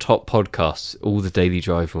 Your top podcasts, all the Daily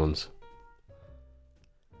Drive ones.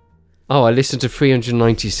 Oh, I listened to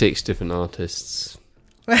 396 different artists.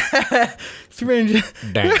 300.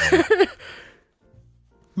 Damn.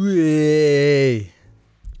 Way.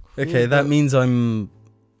 Okay, that means I'm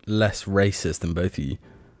less racist than both of you.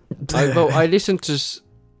 I listened to 600.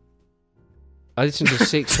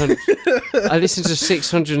 I listened to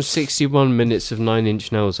 661 minutes of 9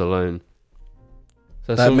 Inch Nails alone.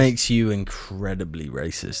 So That makes you incredibly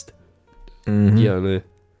racist. Mhm. Yeah, I know.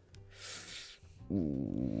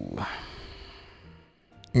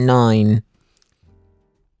 9.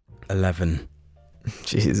 11.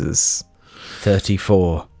 Jesus.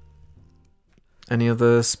 34. Any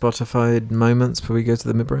other Spotify moments before we go to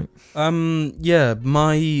the mid-break? Yeah,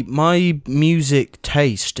 my music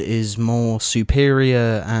taste is more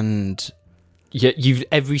superior and Yeah,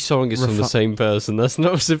 every song is from the same person. That's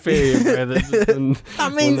not superior. Bro.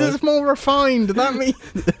 that means it's more refined. That means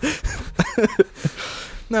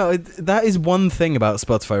no, that is one thing about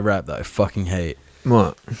Spotify Rap that I fucking hate.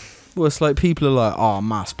 What? Well, it's like people are like, "Oh,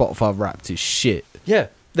 my Spotify Wrapped is shit." Yeah,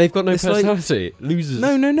 they've got no It's like- personality. Losers.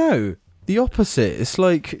 No. The opposite. It's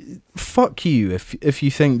like, fuck you if you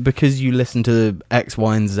think because you listen to X,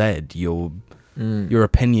 Y, and Z, your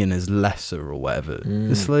opinion is lesser or whatever.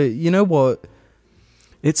 It's like, you know what?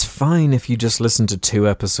 It's fine if you just listen to 2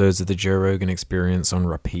 episodes of the Joe Rogan Experience on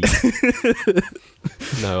repeat.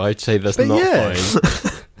 No, I'd say that's But not yeah.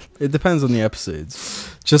 fine. It depends on the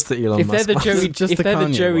episodes. Just the Elon If Musk. they're the Joey, Just if the they're the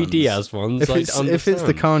Kanye Joey ones. Diaz ones, If it's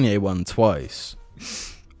the Kanye one twice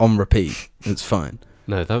on repeat, it's fine.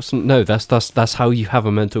 that's how you have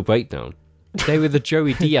a mental breakdown. If they were the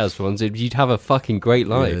Joey Diaz ones, you'd have a fucking great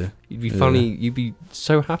life. Yeah. You'd be funny. You'd be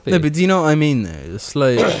so happy. No, but do you know what I mean? Though it's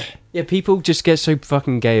like Yeah, people just get so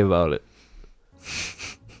fucking gay about it.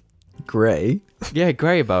 Grey. Yeah,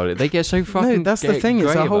 grey about it. They get so fucking. no, that's the thing.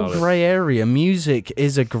 It's a whole grey area. Music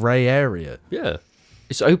is a grey area. Yeah,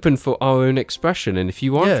 it's open for our own expression, and if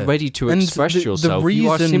you aren't ready to And express the yourself, you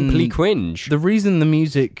are reason- simply cringe. The reason the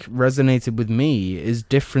music resonated with me is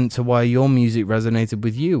different to why your music resonated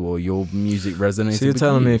with you, or your music resonated. So you're with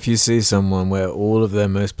telling you. me if you see someone where all of their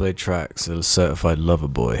most played tracks are certified lover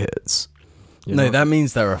boy hits. No, that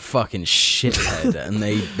means they're a fucking shithead, and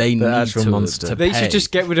they need actual to, monster. to They pay. should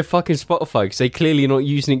just get rid of fucking Spotify because they clearly not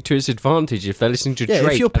using it to its advantage. If they're listening to Drake,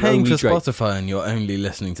 if you're and paying only for Drake. Spotify and you're only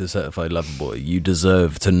listening to Certified Lover Boy, you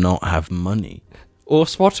deserve to not have money. or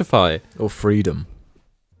Spotify, Or freedom.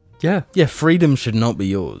 yeah, Yeah, freedom should not be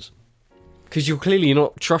yours. because you're clearly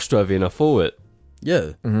not trustworthy enough for it.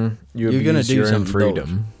 Yeah, Mm-hmm. You're gonna do your own something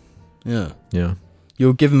freedom. yeah. Yeah.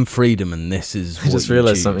 You're given freedom, and this is. I what just you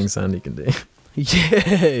realised choose. something Sandy can do.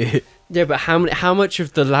 Yeah. Yeah, but how much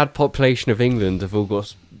of the lad population of England have all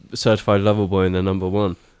got certified lover boy in their number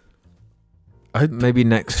one? Maybe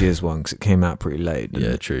next year's one, because it came out pretty late. didn't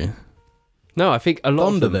Yeah, it? true. No, I think a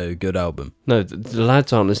lot Donda of them. though, good album. No, the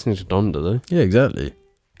lads aren't listening to Donda though. Yeah, exactly.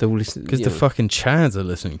 They're all listening Because the fucking Chads are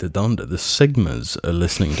listening to Donda. The Sigmas are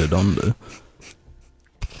listening to Donda.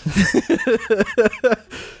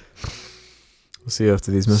 We'll see you after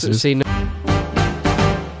these messages. See, no,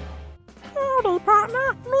 Howdy,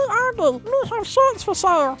 partner. Me Andy. Me have shirts for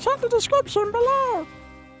sale. Check the description below.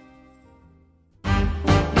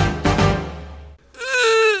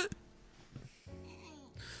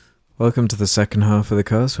 Welcome to the second half of the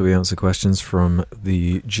cast where we answer questions from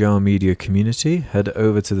the Jar Media community. Head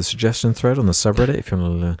over to the suggestion thread on the subreddit if you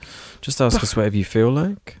want to just ask us whatever you feel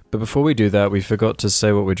like. But before we do that, we forgot to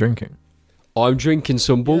say what we're drinking. I'm drinking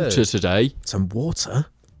some water Yeah. today Some water?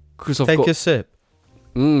 because I've Take got a sip.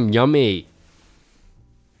 yummy.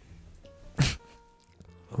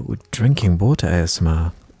 Oh, we're drinking water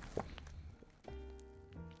ASMR.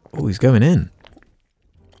 Oh, he's going in.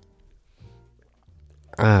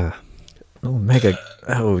 Ah, Oh, mega.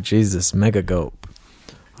 Oh, Jesus. Mega gulp.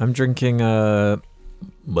 I'm drinking,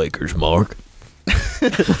 Maker's Mark.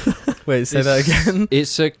 Wait, say that again.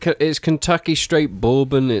 it's Kentucky straight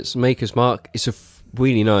bourbon. It's Maker's Mark. It's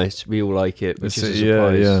really nice. We all like it, which is a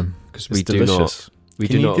surprise. Because we It's do delicious. not. We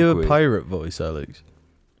Can do you not do agree. a pirate voice, Alex?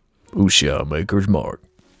 Usha Maker's Mark.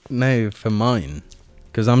 No, for mine.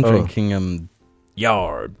 Because I'm Oh. drinking,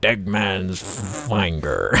 Yar, Degman's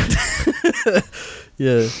Flanger.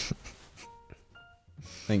 yeah.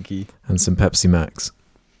 Thank you. And some Pepsi Max.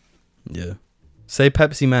 Yeah. Say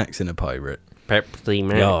Pepsi Max in a pirate. Pepsi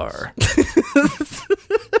Max. Yar.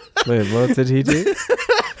 Wait, what did he do?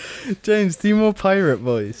 James, do more pirate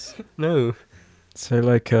voice. No. So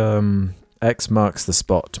like, X marks the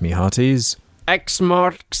spot, me hearties. X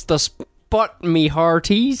marks the spot, me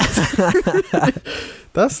hearties.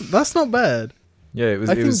 That's not bad. Yeah, it was.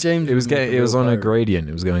 I It think was. James It was. would make Getting, a it was real on a pirate. gradient.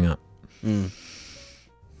 It was going up. Mm.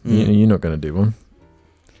 You're not going to do one.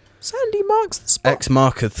 Sandy marks the spot. X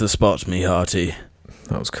marketh the spot, me hearty.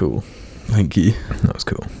 That was cool. Thank you. That was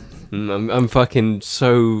cool. I'm fucking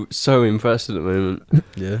so impressed at the moment.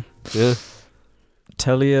 Yeah. Yeah.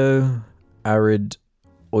 Telio Arid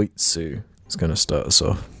Oitsu is going to start us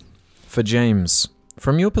off. For James,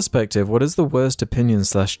 from your perspective, what is the worst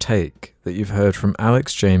opinion/take that you've heard from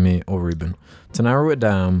Alex, Jamie, or Ruben? To narrow it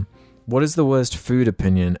down, what is the worst food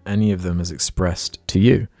opinion any of them has expressed to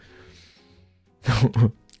you?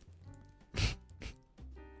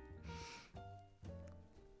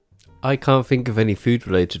 I can't think of any food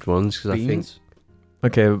related ones because I think Beans?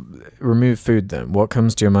 Okay, remove food then. What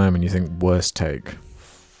comes to your mind when you think worst take?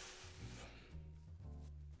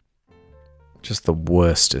 Just the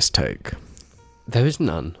worstest take. there is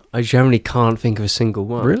none. I generally can't think of a single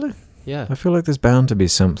one. Really? Yeah. I feel like there's bound to be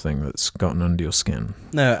something that's gotten under your skin.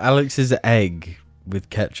 No, Alex's egg with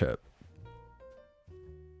ketchup.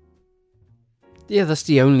 Yeah, that's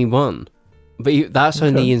the only one. But that's Okay.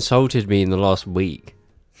 only insulted me in the last week.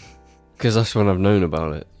 Because that's when I've known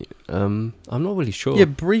about it. I'm not really sure. Yeah,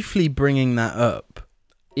 briefly bringing that up.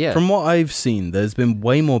 Yeah. From what I've seen, there's been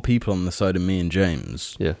way more people on the side of me and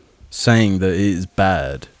James Yeah. saying that it is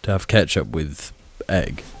bad to have ketchup with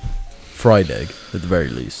egg. Fried egg, at the very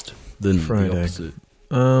least. Than Fried the egg.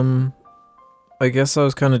 opposite. I guess I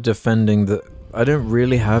was kind of defending that I don't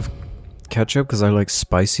really have ketchup because I like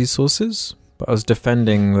spicy sauces, But I was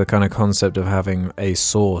defending the kind of concept of having a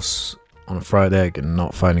sauce on a fried egg and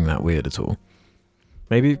not finding that weird at all.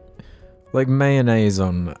 Maybe like mayonnaise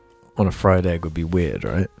on a fried egg would be weird,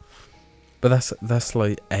 right? But that's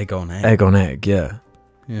like egg on egg. Egg on egg, yeah.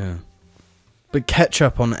 Yeah. But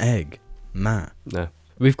ketchup on egg, nah. No.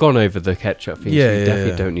 We've gone over the ketchup thing, so we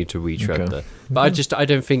definitely don't need to retread there. But I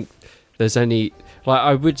don't think there's any... Like,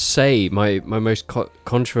 I would say my most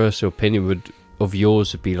controversial opinion of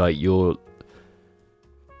yours would be like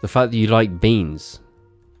the fact that you like beans.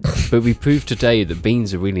 But we proved today that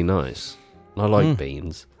beans are really nice. I like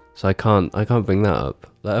beans, so I can't bring that up.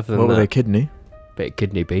 Other than what were they, kidney? Bit of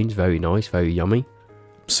kidney beans, very nice, very yummy.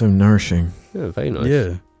 So nourishing. Yeah, very nice.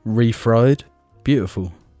 Yeah. Refried,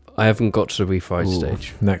 beautiful. I haven't got to the refried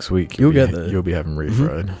stage. Next week You'll get there. You'll be having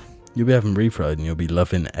refried. You'll be having refried and you'll be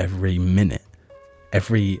loving every minute,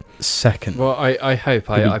 every second. Well, I hope.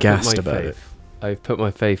 You'll I be gassed put my about faith. I've put my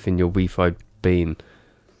faith in your refried bean.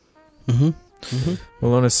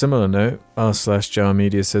 Well, on a similar note, r/Jar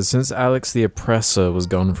Media says, since Alex the Oppressor was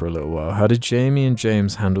gone for a little while, how did Jamie and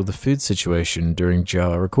James handle the food situation during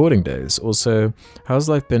Jar recording days? Also, how's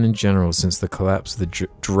life been in general since the collapse of the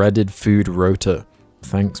dreaded food rota?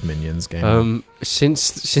 Thanks, Minions Game.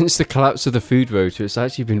 Since the collapse of the food rota, it's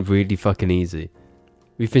actually been really fucking easy.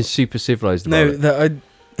 We've been super civilized about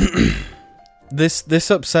it.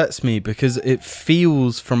 This upsets me because it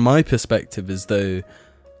feels, from my perspective, as though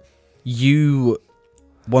you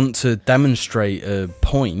want to demonstrate a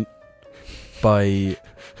point by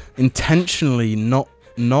intentionally not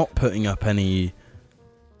putting up any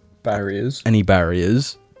barriers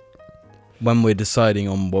when we're deciding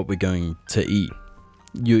on what we're going to eat.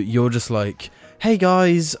 You're just like, hey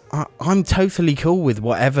guys, I'm totally cool with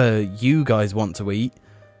whatever you guys want to eat.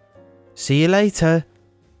 See you later.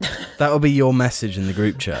 That'll be your message in the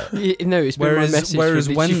group chat. No, it's been my message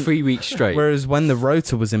for when 3 weeks straight. Whereas when the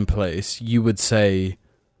rota was in place, you would say,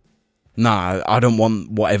 nah, I don't want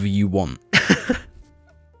whatever you want.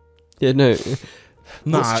 Yeah, no.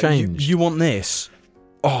 Nah, what's changed? You want this.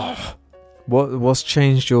 Oh. What's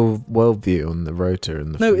changed your worldview on the rota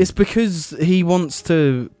and the No, food? it's because he wants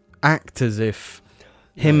to act as if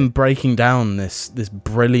him breaking down this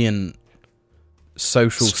brilliant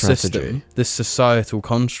social system, this societal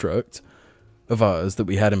construct of ours that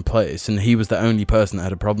we had in place, and he was the only person that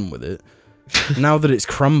had a problem with it. Now that it's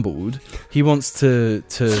crumbled, he wants to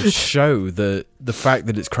show that the fact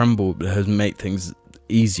that it's crumbled has made things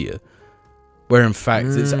easier. Where in fact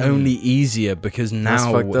it's only easier because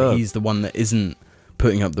now he's the one that isn't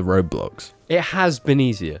putting up the roadblocks. It has been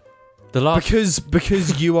easier.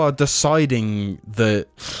 Because you are deciding that,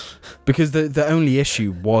 because the only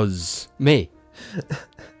issue was me.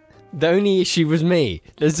 The only issue was me.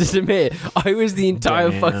 Let's just admit, I was the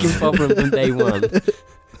entire fucking problem from day one.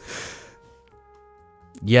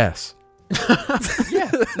 Yes.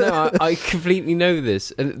 Yeah. No, I completely know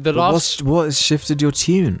this. And what has shifted your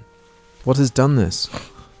tune? What has done this?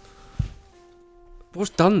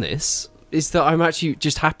 What's done this is that I'm actually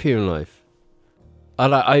just happier in life.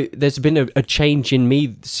 There's been a change in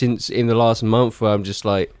me since in the last month where I'm just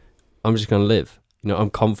like, I'm just gonna live. You know,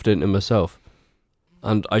 I'm confident in myself,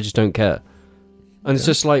 and I just don't care. And it's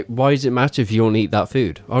just like, why does it matter if you don't eat that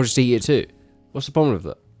food? I'll just eat it too. What's the problem with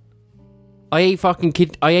that? I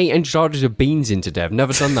ate enchiladas with beans in today. I've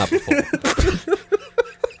never done that before.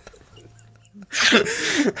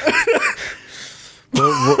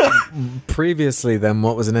 Previously, then,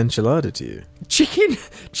 what was an enchilada to you?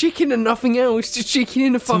 Chicken and nothing else. Just chicken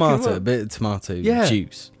in a fucking a bit of tomato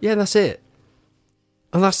juice. Yeah, that's it.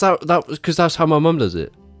 And that was because that's how my mum does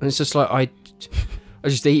it. And it's just like I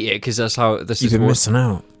just eat it because that's how this is. You've been missing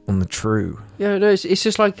out on the true. Yeah, no, it's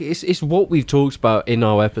just like it's what we've talked about in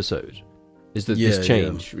our episode. Is that this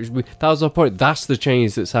change? Yeah. That was our point. That's the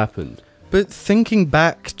change that's happened. But thinking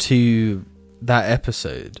back to that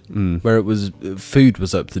episode where it was food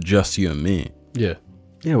was up to just you and me. Yeah.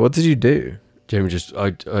 Yeah. What did you do? James just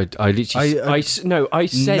I literally I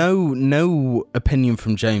said no opinion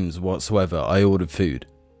from James whatsoever. I ordered food.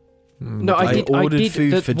 No, I did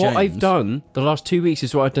food for James. What I've done the last 2 weeks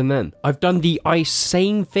is what I've done then. I've done the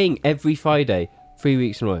same thing every Friday, 3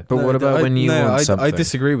 weeks in a row. But what about when you want something? I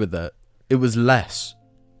disagree with that. It was less.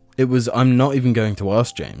 It was, I'm not even going to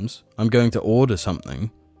ask James. I'm going to order something,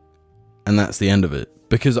 and that's the end of it.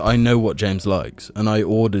 Because I know what James likes, and I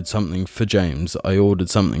ordered something for James. I ordered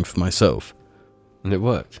something for myself. And it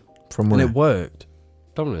worked. From where? And it worked.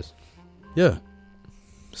 Domino's. Yeah.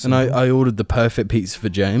 And I ordered the perfect pizza for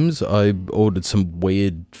James. I ordered some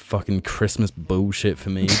weird fucking Christmas bullshit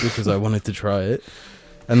for me because I wanted to try it.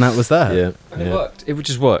 And that was that. Yeah. And it worked. It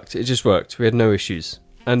just worked. It just worked. We had no issues.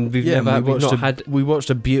 and we've we watched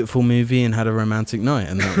a beautiful movie and had a romantic night,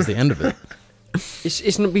 and that was the end of it.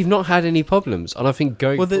 We've not had any problems, and I think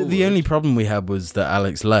going the only problem we had was that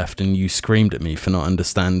Alex left, and you screamed at me for not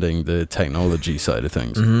understanding the technology side of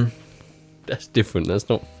things. That's different. That's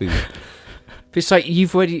not food. It's like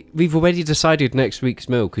we've already decided next week's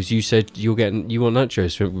meal because you said you want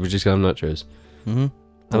nachos. So we're just going to have nachos, and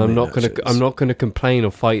I'm not gonna complain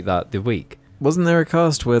or fight that the week. Wasn't there a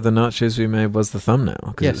cast where the nachos we made was the thumbnail?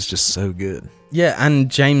 Because it was just so good. Yeah, and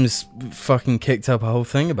James fucking kicked up a whole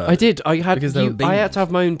thing about it. I did. I had Because they were I had to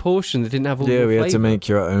have my own portion that didn't have all the Yeah, we had to flavour. make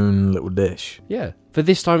your own little dish. Yeah, but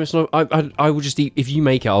this time it's not. I will just eat. If you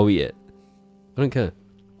make it, I'll eat it. I don't care.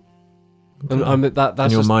 I'm at that. That's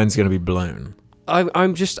and your just, mind's going to be blown. I'm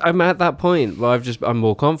at that point where I'm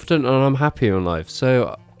more confident and I'm happier in life.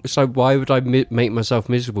 So why would I make myself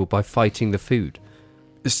miserable by fighting the food?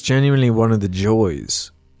 It's genuinely one of the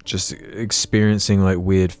joys, just experiencing like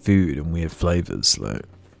weird food and weird flavors. Like,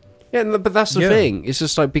 Yeah, but that's the thing. It's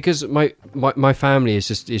just like because my family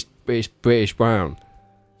is British brown.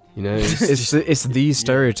 You know, it's the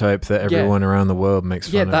stereotype that everyone around the world makes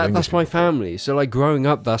fun of. Yeah, English that's my people. family. So like growing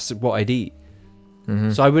up, that's what I'd eat.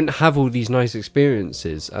 So I wouldn't have all these nice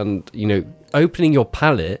experiences, and you know, opening your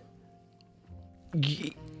palate.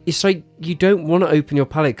 It's like you don't want to open your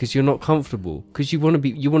palate because you're not comfortable. Because you want to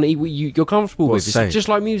eat what you're comfortable with. It's just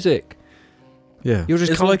like music. Yeah, You're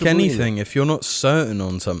just It's like comfortable eating anything. If you're not certain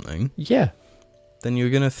on something, it. then you're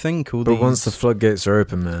gonna think all but these. once the floodgates are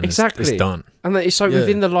open, man, Exactly. it's done. And it's like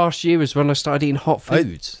within the last year is when I started eating hot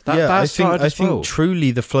foods. I think truly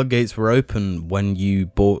the floodgates were open when you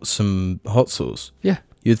bought some hot sauce. Yeah.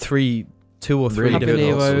 You had two or three Really good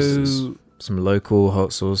different hot hot sauces. sauces. Some local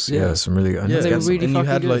hot sauce. Yeah, some really good. Yeah, they were really and you fucking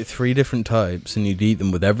had good. like 3 different types, and you'd eat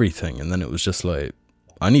them with everything, and then it was just like,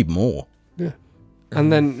 I need more. Yeah.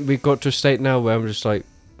 And then we got to a state now where I'm just like,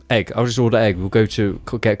 egg. I'll just order egg. We'll go to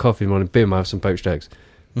get coffee in the morning. Boom, I have some poached eggs.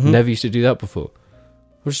 Mhm. Never used to do that before.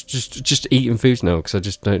 I'm just eating foods now because I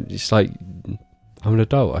just don't. It's like I'm an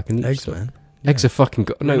adult. I can eat Eggs, stuff. man. Eggs are fucking.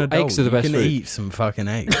 You're an adult, Eggs are the best You can food. eat some fucking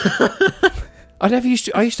eggs. I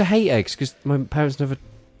used to hate eggs because my parents never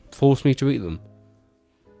forced me to eat them.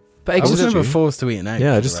 But I eggs was are never forced to eat an egg.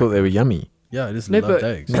 Yeah, I for just the thought they record. were yummy. Yeah, I just No, loved but-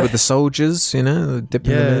 eggs. With the soldiers, you know,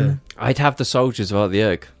 dipping them in. I'd have the soldiers without the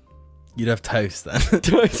egg. You'd have toast then.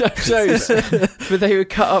 But they were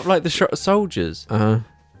cut up like the soldiers.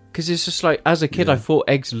 Because it's just like, as a kid, Yeah. I thought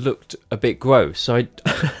eggs looked a bit gross. So I'd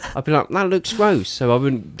be like, that looks gross. So I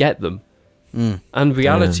wouldn't get them. And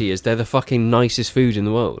reality is they're the fucking nicest food in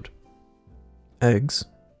the world. Eggs.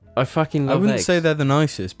 I fucking I love wouldn't eggs. say they're the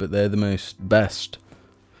nicest, but they're the most best.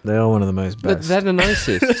 They are one of the most But best. they're the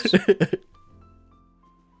nicest.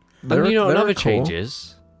 And you know what another change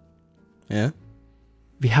is? Yeah.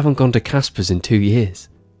 We haven't gone to Casper's in 2 years.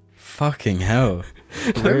 Fucking hell.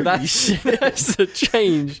 Holy shit. That's the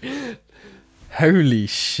change. Holy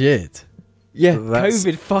shit. Yeah, That's-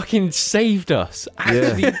 COVID fucking saved us.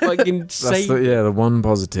 Actually fucking That's saved the one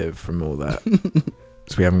positive from all that.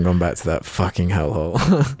 So we haven't gone back to that fucking hellhole.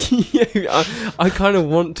 Yeah, I kind of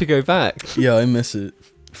want to go back. Yeah, I miss it.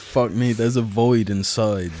 Fuck me, there's a void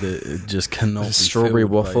inside that it just cannot be strawberry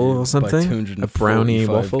filled waffle by, or something? By 245 A brownie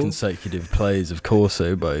waffle? consecutive plays of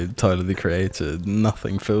Corso by Tyler the Creator.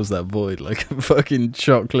 Nothing fills that void like a fucking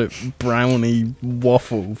chocolate brownie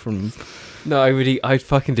waffle from... No, I'd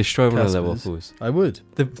fucking destroy one of their Casper's. waffles. I would.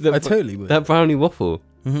 I totally would. That brownie waffle.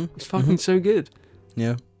 Mm-hmm. It's fucking so good.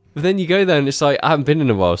 Yeah. But then you go there and it's like, I haven't been in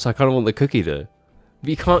a while, so I kind of want the cookie though. But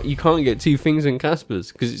you can't get 2 things in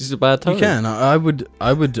Casper's because it's just a bad time. You can. I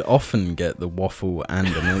would often get the waffle and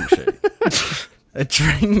a milkshake. A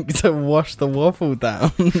drink to wash the waffle down.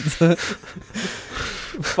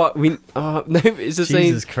 Fuck, no, it's the same.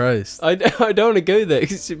 Jesus Christ. I don't want to go there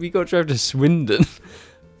because we got to drive to Swindon.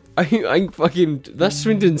 I fucking, that's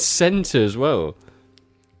Swindon Centre as well.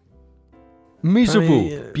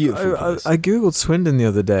 Miserable. Beautiful I place. googled Swindon the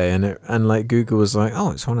other day, and like Google was like,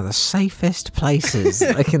 "Oh, it's one of the safest places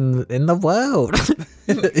like in the world."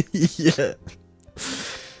 Yeah.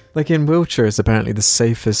 Like in Wiltshire, it's apparently the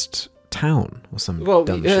safest town or some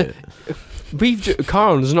dumb shit.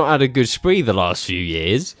 Carl's not had a good spree the last few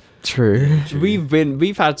years. True.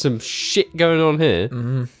 We've had some shit going on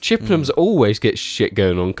here. Chippenham's always gets shit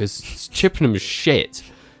going on because Chippenham's shit.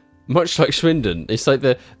 Much like Swindon, it's like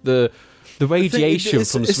the radiation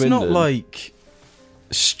from it's Swindon. not like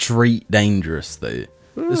street dangerous though.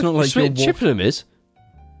 It's not like you're Chippenham is.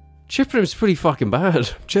 Chippenham's pretty fucking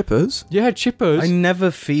bad. Chippers. Yeah, Chippers. I never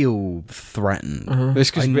feel threatened. It's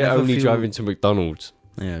because I we're never only feel- driving to McDonald's.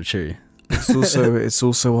 Yeah, true. It's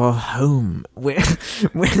also our home. We're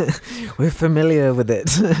familiar with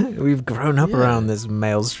it. We've grown up around this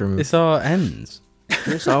maelstrom. It's our ends.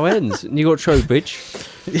 It's our ends. And you got Trowbridge.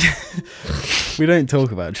 We don't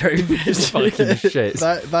talk about Trowbridge. It's fucking shit.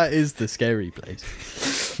 That is the scary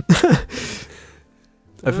place.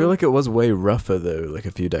 I feel like it was way rougher though, like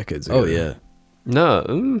a few decades ago. Oh yeah.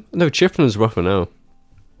 No, Chippenham's rougher now.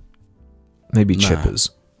 Maybe Nah. Chippers.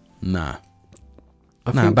 Nah.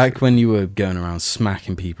 I Nah, think back when you were going around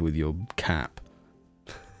smacking people with your cap.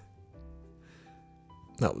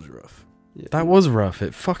 That was rough. That was rough.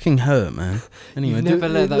 It fucking hurt, man. Anyway, You've never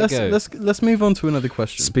let that go. Let's move on to another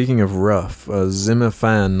question. Speaking of rough, Zimmer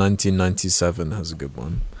Fan 1997 has a good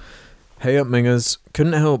one. Hey up, mingers.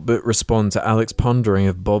 Couldn't help but respond to Alex pondering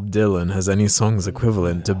if Bob Dylan has any songs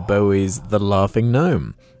equivalent to Bowie's The Laughing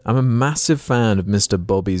Gnome. I'm a massive fan of Mr.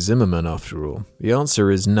 Bobby Zimmerman, after all. The answer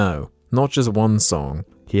is no. Not just one song.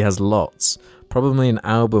 He has lots. Probably an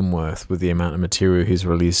album worth with the amount of material he's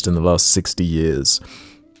released in the last 60 years.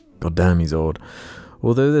 God damn, he's old.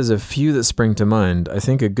 Although there's a few that spring to mind, I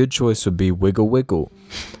think a good choice would be Wiggle Wiggle.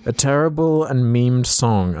 A terrible and memed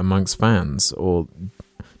song amongst fans, or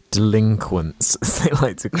delinquents, as they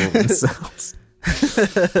like to call themselves.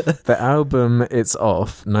 The album It's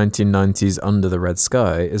Off, 1990's Under the Red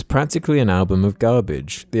Sky, is practically an album of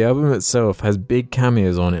garbage. The album itself has big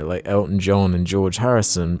cameos on it like Elton John and George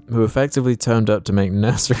Harrison, who effectively turned up to make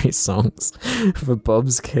nursery songs for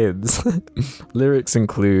Bob's kids. Lyrics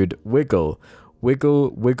include Wiggle, wiggle,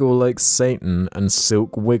 wiggle like Satan and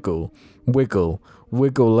silk wiggle, wiggle,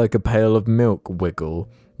 wiggle like a pail of milk wiggle,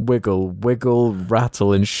 wiggle, wiggle,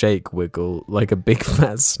 rattle and shake wiggle like a big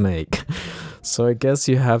fat snake. So I guess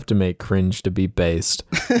you have to make cringe to be based.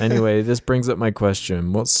 Anyway, this brings up my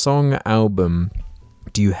question. What song album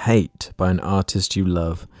do you hate by an artist you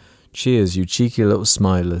love? Cheers, you cheeky little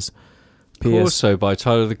smilers. Also by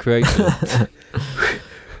Tyler the Creator.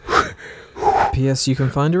 P.S. You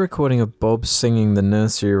can find a recording of Bob singing the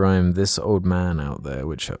nursery rhyme This Old Man out there,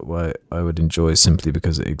 which I would enjoy simply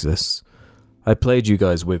because it exists. I played you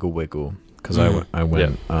guys Wiggle Wiggle because I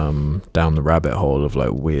went down the rabbit hole of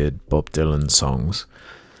like weird Bob Dylan songs.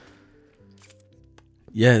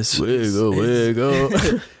 Yes. Wiggle, wiggle.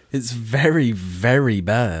 It's very, very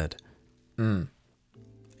bad. Mm.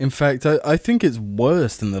 In fact, I think it's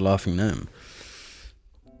worse than The Laughing Gnome.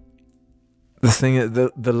 The thing,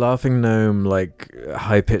 the Laughing Gnome, like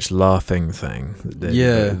high pitched laughing thing.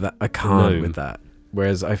 I can't with that.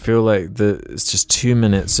 Whereas I feel like it's just 2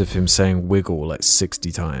 minutes of him saying wiggle like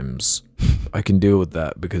 60 times. I can deal with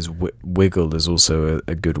that because wiggle is also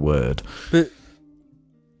a good word. But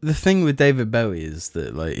the thing with David Bowie is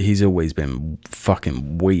that like he's always been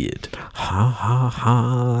fucking weird. Ha ha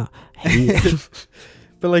ha.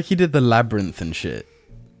 But like he did the Labyrinth and shit.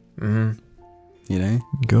 Mm. You know?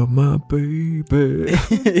 Got my baby.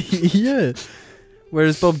 Yeah.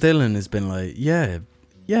 Whereas Bob Dylan has been like, yeah,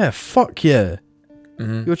 fuck yeah.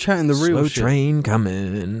 Mm-hmm. You're chatting the real Slow shit. train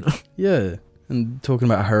coming. Yeah. And talking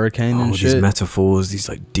about a hurricane and shit. These metaphors, these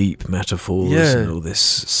like deep metaphors, and all this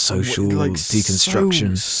social like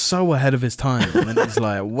deconstruction. So ahead of his time. And then he's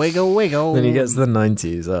like, wiggle, wiggle. Then he gets the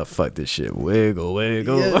 90s. Oh, fuck this shit. Wiggle,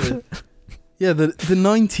 wiggle. Yeah, yeah the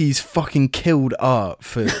 90s fucking killed art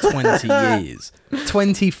for 20 years.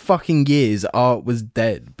 20 fucking years art was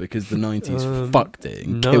dead because the 90s fucked it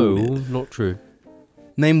and killed it. No, not true.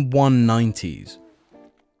 Name one 90s.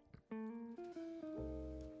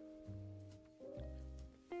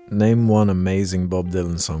 Name one amazing Bob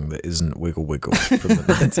Dylan song that isn't Wiggle Wiggle from the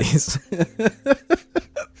 90s.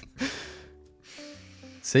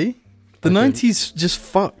 See? The 90s just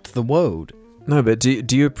fucked the world. No, but do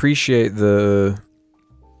you appreciate you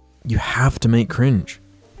have to make cringe?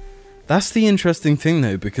 That's the interesting thing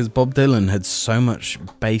though, because Bob Dylan had so much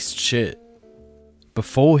based shit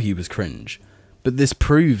before he was cringe. But this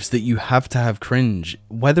proves that you have to have cringe,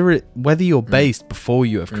 whether you're based before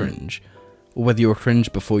you have cringe, or whether you're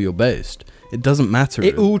cringe before you're based. It doesn't matter.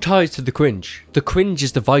 It all ties to the cringe. The cringe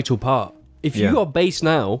is the vital part. If you are based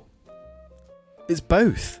now, it's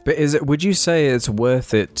both. But would you say it's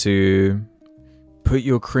worth it to put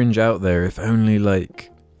your cringe out there if only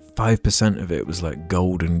like 5% of it was like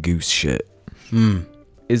golden goose shit?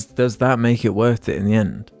 Does that make it worth it in the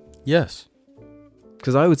end? Yes.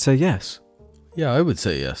 Because I would say yes. Yeah, I would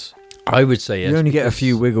say yes. I would say yes. You only get a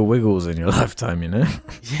few wiggle wiggles in your lifetime, you know?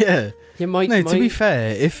 Yeah. To be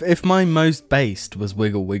fair, if my most based was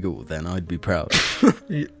Wiggle Wiggle, then I'd be proud.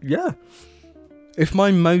 Yeah. If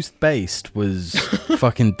my most based was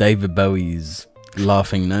fucking David Bowie's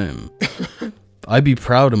Laughing Gnome, I'd be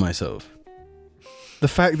proud of myself. The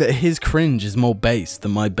fact that his cringe is more based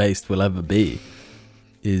than my based will ever be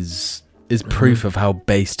is proof of how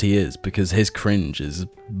based he is, because his cringe is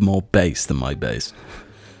more based than my based.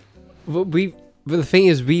 But the thing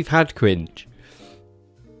is, we've had cringe.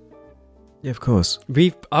 Yeah, of course.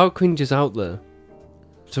 Our cringe is out there.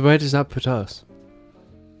 So where does that put us?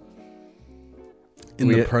 In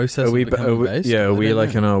the process of becoming based? Yeah, are we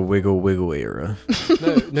like in our wiggle era?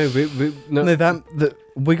 No, the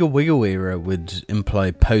wiggle era would imply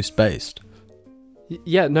post-based.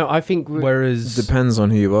 Yeah, no, I think... Whereas... Depends on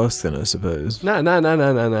who you ask then, I suppose. Nah.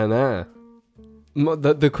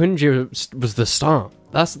 The cringe was the start.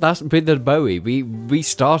 That's with the Bowie. We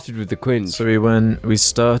started with the cringe. So we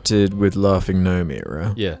started with Laughing Gnome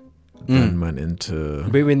era. Yeah. Then went into...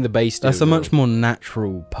 We were in the base. That's a much more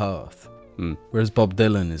natural path. Whereas Bob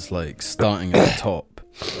Dylan is like starting at the top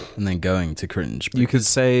and then going to cringe. You could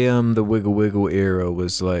say the Wiggle era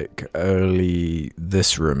was like early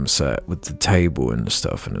This Room set with the table and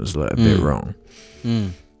stuff, and it was like a bit wrong.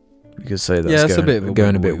 You could say that's a bit of a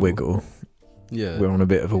going a bit wiggle. Yeah, we're on a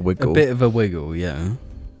bit of a wiggle. A bit of a wiggle, yeah.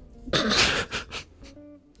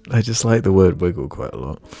 I just like the word wiggle quite a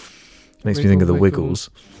lot. Makes me think of the Wiggles.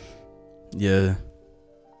 Yeah.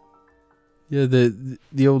 Yeah,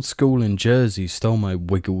 the old school in Jersey stole my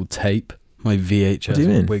Wiggle tape, my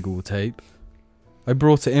VHS Wiggle tape. I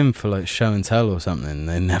brought it in for like show and tell or something, and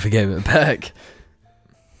they never gave it back.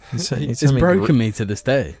 It's broken me to this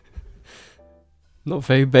day. Not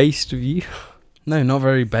very based of you. No, not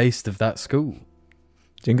very based of that school. Do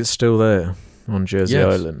you think it's still there on Jersey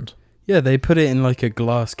Island? Yeah, they put it in like a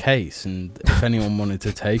glass case, and if anyone wanted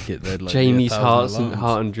to take it, they'd like Jamie's Heart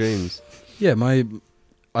and Dreams. Yeah,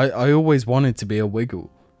 I always wanted to be a Wiggle.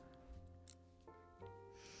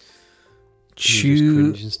 Chu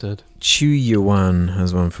Yuan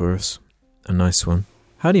has one for us. A nice one.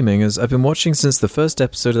 Howdy Mingers, I've been watching since the first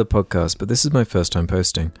episode of the podcast, but this is my first time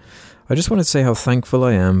posting. I just want to say how thankful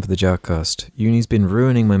I am for the Jarcast. Uni's been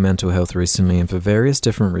ruining my mental health recently, and for various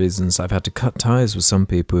different reasons I've had to cut ties with some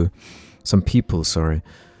people,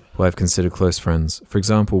 who I've considered close friends. For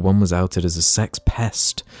example, one was outed as a sex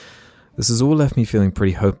pest. This has all left me feeling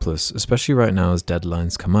pretty hopeless, especially right now as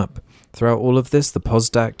deadlines come up. Throughout all of this, the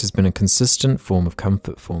Posdact has been a consistent form of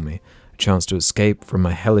comfort for me, a chance to escape from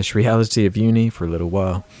my hellish reality of uni for a little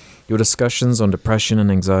while. Your discussions on depression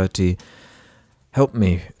and anxiety helped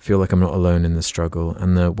me feel like I'm not alone in the struggle,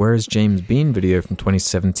 and the Where Is James Bean video from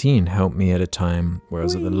 2017 helped me at a time where I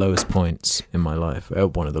was at the lowest points in my life,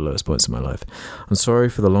 one of the lowest points in my life. I'm sorry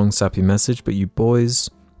for the long sappy message, but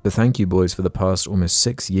thank you boys for the past almost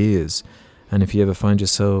 6 years, and if you ever find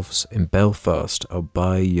yourselves in Belfast, I'll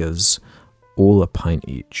buy yous all a pint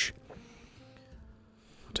each.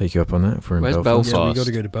 I'll take you up on that if we're in Belfast. Belfast? Yeah, we got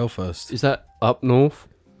to go to Belfast. Is that up north?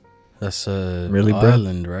 That's really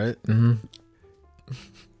Ireland, right? Mm-hmm.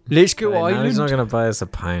 Let's go Now Ireland. he's not going to buy us a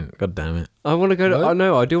pint. God damn it. I want to go to...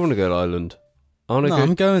 I do want to go to Ireland.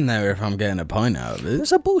 I'm going there if I'm getting a pint out of it.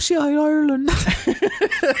 It's a bullshit Ireland.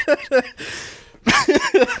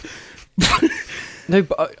 No,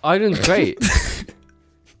 but Ireland's great.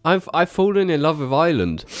 I've fallen in love with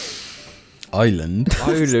Ireland. Ireland?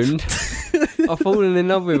 I've fallen in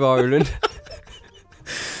love with Ireland.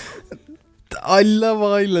 I love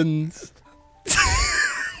islands.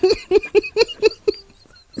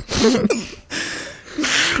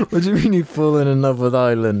 What do you mean you've fallen in love with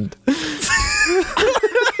Ireland?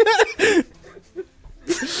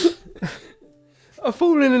 I've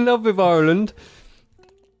fallen in love with Ireland.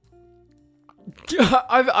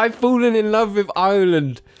 I've fallen in love with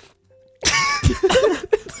Ireland.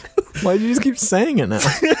 Why do you just keep saying it now?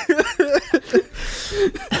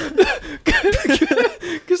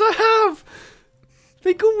 Because I have.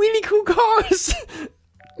 They got really cool cars.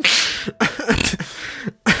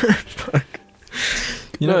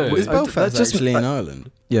 You know, is Belfast just actually in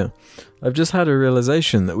Ireland? Yeah. I've just had a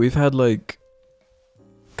realization that we've had like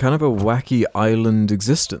kind of a wacky island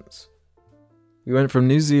existence. We went from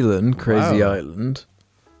New Zealand, crazy island,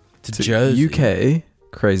 to Jersey, UK,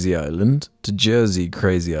 crazy island, to Jersey,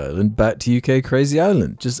 crazy island, back to UK, crazy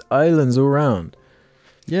island. Just islands all round.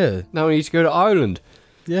 Yeah. Now we need to go to Ireland.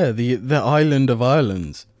 Yeah, the island of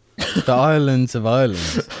islands. The islands of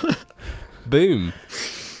islands. Boom.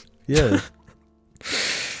 Yeah.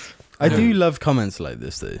 I do love comments like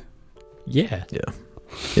this though. Yeah.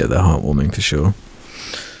 Yeah, they're heartwarming for sure.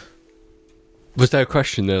 Was there a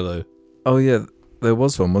question there though? Oh yeah, there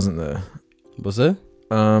was one, wasn't there? Was there?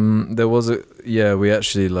 There was a... Yeah, we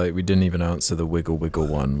actually, we didn't even answer the wiggle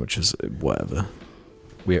one, which is whatever.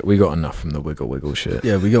 We got enough from the wiggle shit.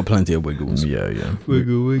 Yeah, we got plenty of wiggles. Yeah.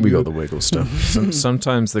 Wiggle. We got the wiggle stuff.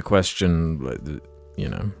 Sometimes the question,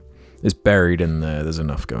 it's buried in there. There's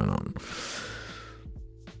enough going on.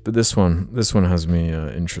 But this one has me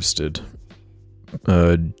interested.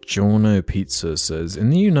 Giorno Pizza says, in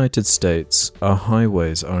the United States, our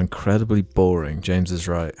highways are incredibly boring. James is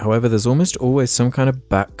right. However, there's almost always some kind of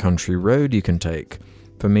backcountry road you can take.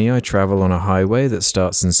 For me, I travel on a highway that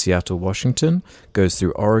starts in Seattle, Washington, goes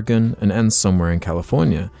through Oregon, and ends somewhere in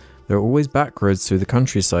California. There are always back roads through the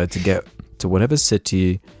countryside to get to whatever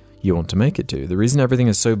city you want to make it to. The reason everything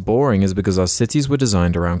is so boring is because our cities were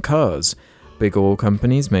designed around cars. Big oil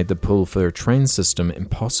companies made the pull for a train system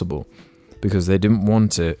impossible because they didn't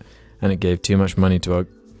want it, and they gave too much money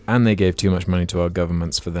to our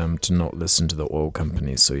governments for them to not listen to the oil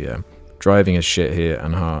companies. So yeah, driving is shit here,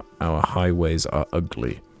 and our highways are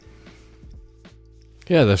ugly.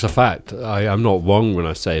 Yeah, that's a fact. I'm not wrong when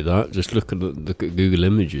I say that. Just look at Google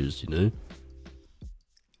Images,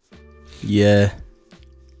 Yeah.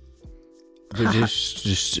 But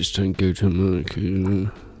just don't go to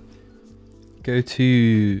America. Go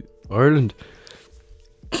to Ireland.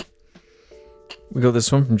 We got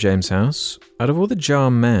this one from James House. Out of all the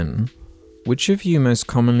jar men, which of you most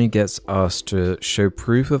commonly gets asked to show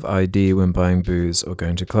proof of ID when buying booze or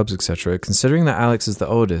going to clubs, etc.? Considering that Alex is the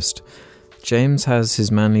oldest, James has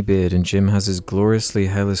his manly beard and Jim has his gloriously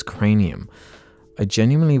hairless cranium. I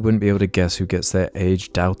genuinely wouldn't be able to guess who gets their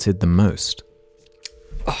age doubted the most.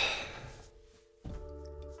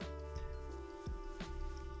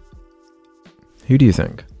 Who do you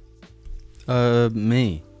think?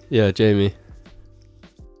 Me. Yeah, Jamie.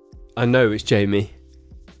 I know it's Jamie.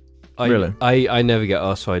 Really? I never get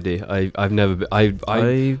asked for ID. I've never been.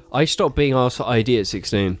 I stopped being asked for ID at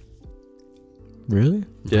 16. Really?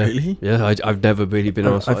 Yeah. Really? Yeah, I've never really been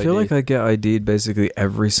asked for ID. I feel like I get ID'd basically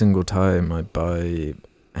every single time I buy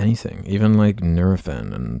anything, even like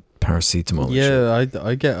Nurofen and paracetamol. And shit. Yeah,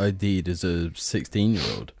 I get ID'd as a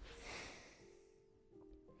 16-year-old.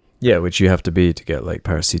 Yeah, which you have to be to get like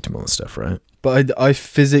paracetamol and stuff, right? But I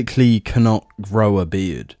physically cannot grow a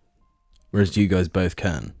beard, whereas you guys both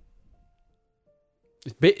can.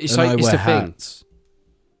 It's And like I it's wear the hats. thing.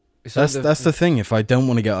 It's like That's the thing. If I don't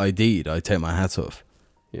want to get ID'd, I take my hat off.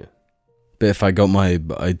 Yeah. But if I got my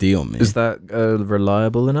ID on me, Is that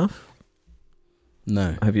reliable enough?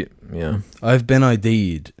 no. Have you? Yeah. I've been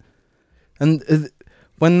ID'd, and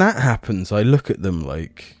when that happens, I look at them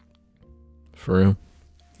like, For real?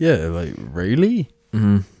 yeah, like really?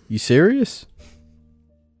 Mm-hmm. You serious?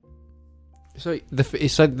 It's like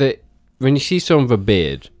the when you see someone with a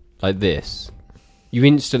beard like this, you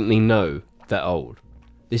instantly know they're old.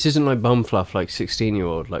 This isn't like bum fluff like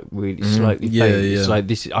 16-year-old, like really slightly Yeah, faint. yeah. It's like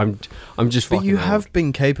this. I'm just. But fucking you old. have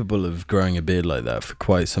been capable of growing a beard like that for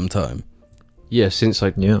quite some time. Yeah, since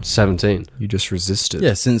like 17. You just resisted.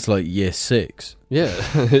 Yeah, since like year 6. Yeah,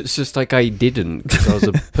 it's just like I didn't because I was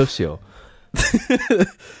a pussy.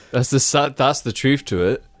 That's the truth to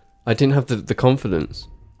it. I didn't have the confidence.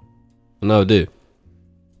 And now I do.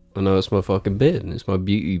 I know it's my fucking beard and it's my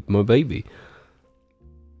beauty, my baby.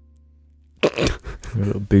 Your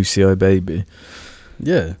little boosy eye baby.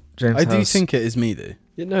 Yeah, James I do House. think it is me though.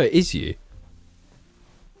 Yeah, no, it is you.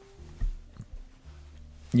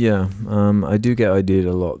 Yeah, I do get ID'd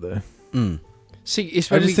a lot though. Mm. See,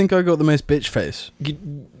 it's I when just think I got the most bitch face.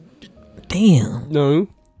 Damn. no.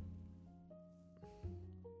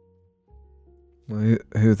 Well,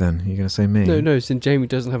 who then? You're gonna say me? No. Since Jamie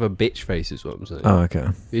doesn't have a bitch face, is what I'm saying. Oh, okay.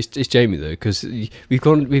 It's Jamie though, because we've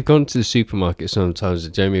gone to the supermarket sometimes,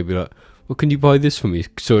 and Jamie will be like, "Well, can you buy this for me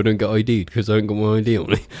so I don't get ID'd because I haven't got my ID on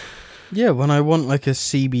me?" Yeah, when I want like a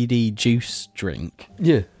CBD juice drink.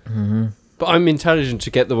 Yeah, Mm-hmm. but I'm intelligent to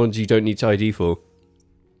get the ones you don't need to ID for,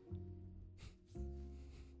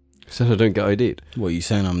 so I don't get ID'd. What, you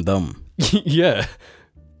saying I'm dumb? Yeah,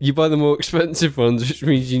 you buy the more expensive ones, which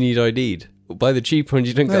means you need ID'd. Or buy the cheap ones,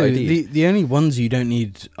 you don't get No, ID'd. the only ones you don't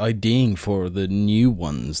need IDing for are the new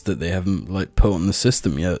ones that they haven't like put on the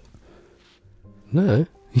system yet. No,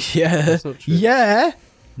 Yeah. that's not true. Yeah.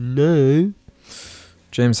 No.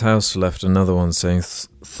 James House left another one saying,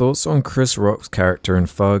 thoughts on Chris Rock's character in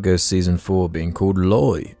Fargo Season 4 being called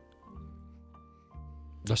Loy?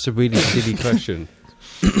 That's a really silly question.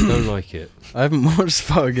 Don't like it. I haven't watched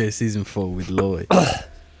Fargo season 4 with Lloyd. I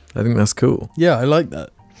think that's cool. Yeah, I like that.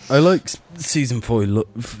 I like season 4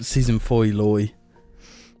 Lloyd.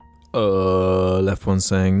 Left one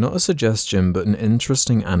saying, not a suggestion, but an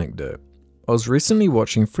interesting anecdote. I was recently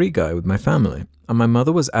watching Free Guy with my family, and my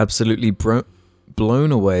mother was absolutely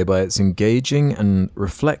blown away by its engaging and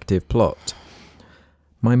reflective plot.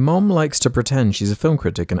 My mom likes to pretend she's a film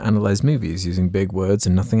critic and analyze movies using big words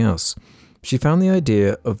and nothing else. She found the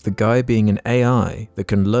idea of the guy being an AI that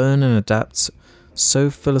can learn and adapt so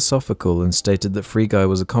philosophical and stated that Free Guy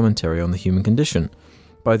was a commentary on the human condition.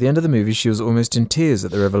 By the end of the movie, she was almost in tears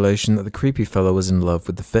at the revelation that the creepy fellow was in love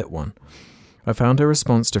with the fit one. I found her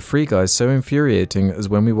response to Free Guy so infuriating as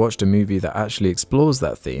when we watched a movie that actually explores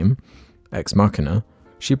that theme, Ex Machina,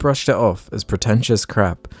 she brushed it off as pretentious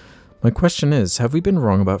crap. My question is, have we been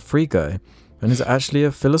wrong about Free Guy? And is it actually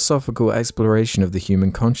a philosophical exploration of the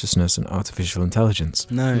human consciousness and artificial intelligence?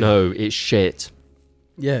 No, it's shit.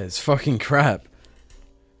 Yeah, it's fucking crap.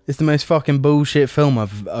 It's the most fucking bullshit film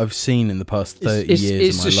I've seen in the past 30 years of my life.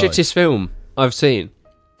 It's the shittest film I've seen.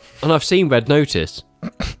 And I've seen Red Notice.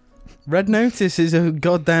 Red Notice is a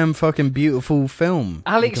goddamn fucking beautiful film.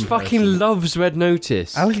 Alex fucking loves Red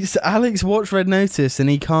Notice. Alex watched Red Notice and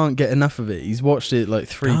he can't get enough of it. He's watched it like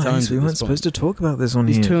 3 times. We weren't supposed to talk about this on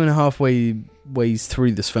here. He's 2.5 ways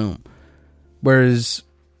through this film. Whereas,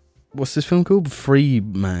 what's this film called? Free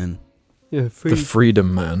Man. Yeah, The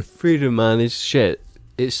Freedom Man. Freedom Man is shit.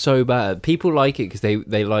 It's so bad. People like it because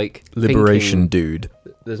they like Liberation Dude.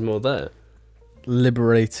 There's more there.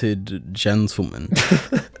 Liberated Gentleman.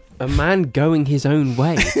 A man going his own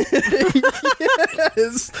way.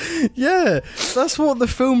 Yes. Yeah, that's what the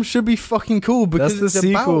film should be fucking called, because That's the it's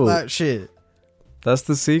sequel. about that shit. That's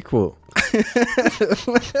the sequel.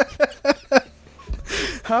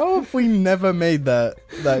 How have we never made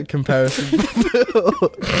that comparison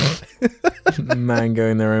before? Man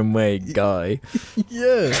going their own way, guy.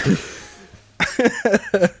 Yeah.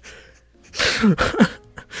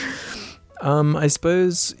 I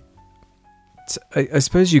suppose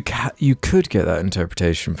you could get that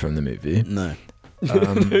interpretation from the movie. No. No,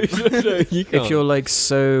 you can't. If you're like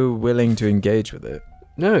so willing to engage with it.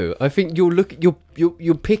 No, I think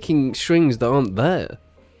you're picking strings that aren't there.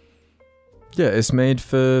 Yeah, it's made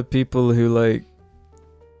for people who like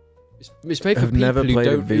It's made for have people never who played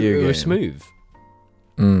a don't video who are game. smooth.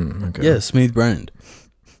 Okay. Yeah, smooth brained.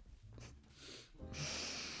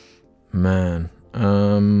 Man. I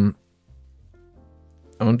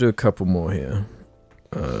want to do a couple more here.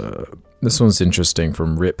 This one's interesting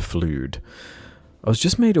from Rip Flood. I was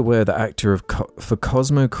just made aware the actor for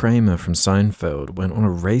Cosmo Kramer from Seinfeld went on a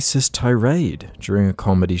racist tirade during a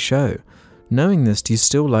comedy show. Knowing this, do you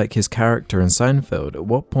still like his character in Seinfeld? At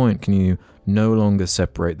what point can you no longer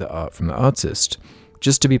separate the art from the artist?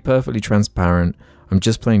 Just to be perfectly transparent, I'm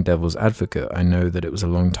just playing devil's advocate. I know that it was a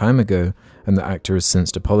long time ago, and the actor has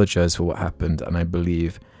since apologized for what happened, and I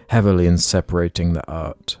believe heavily in separating the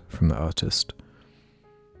art from the artist.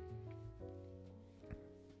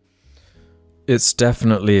 It's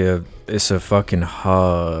definitely it's a fucking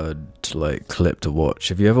hard like clip to watch.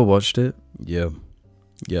 Have you ever watched it? Yeah.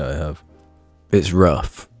 Yeah, I have. It's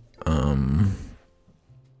rough.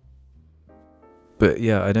 But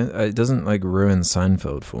yeah, it doesn't like ruin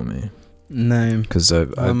Seinfeld for me. No. Because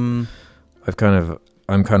I'm kind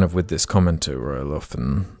of with this commenter where I'll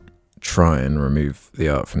often try and remove the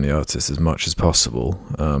art from the artist as much as possible.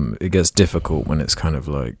 It gets difficult when it's kind of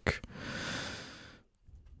like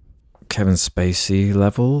Kevin Spacey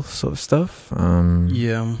level sort of stuff.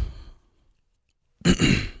 Yeah.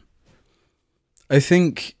 I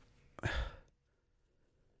think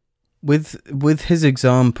with his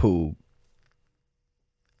example,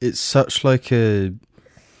 it's such like I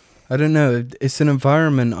don't know, it's an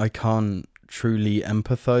environment I can't truly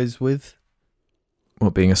empathize with.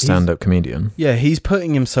 What, being a stand-up comedian? Yeah, he's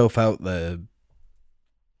putting himself out there.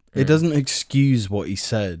 It doesn't excuse what he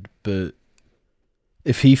said, but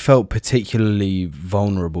if he felt particularly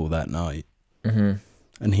vulnerable that night,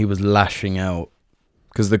 and he was lashing out,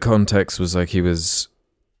 because the context was like he was,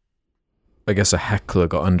 I guess, a heckler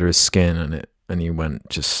got under his skin and he went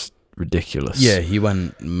just ridiculous. yeah, he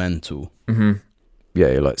went mental. Yeah,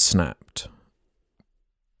 he like snapped.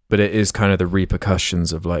 But it is kind of the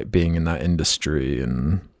repercussions of like being in that industry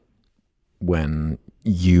and when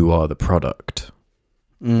you are the product.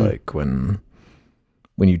 Like when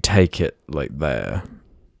you take it like there,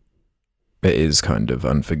 it is kind of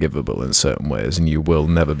unforgivable in certain ways, and you will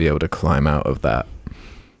never be able to climb out of that.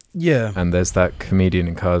 Yeah. And there's that comedian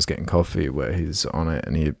in Cars Getting Coffee where he's on it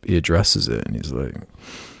and he addresses it and he's like,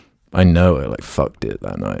 I know it, like, fucked it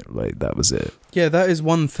that night. Like, that was it. Yeah, that is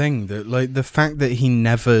one thing, that like the fact that he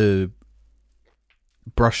never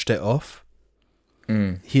brushed it off.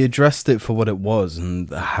 He addressed it for what it was and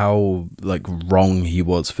how like wrong he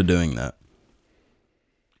was for doing that.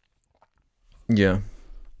 Yeah.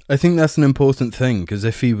 I think that's an important thing, because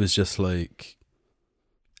if he was just like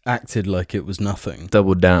acted like it was nothing,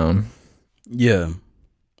 Double down. yeah,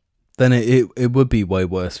 then it would be way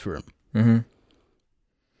worse for him.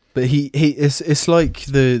 But it's like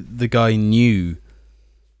the guy knew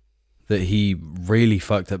that he really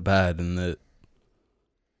fucked up bad, and that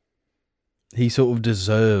he sort of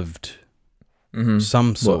deserved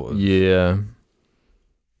some sort of... Yeah,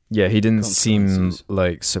 he didn't seem consequences.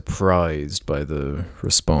 like surprised by the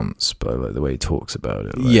response, by like the way he talks about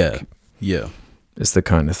it. Yeah. It's the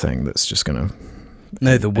kind of thing that's just gonna...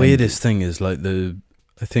 No, the weirdest thing is like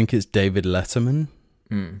I think it's David Letterman.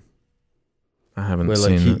 I haven't where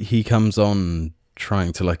seen like it. he comes on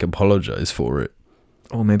trying to like apologize for it.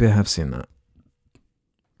 Oh, maybe I have seen that.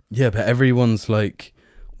 Yeah, but everyone's like,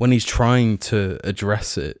 when he's trying to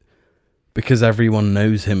address it, because everyone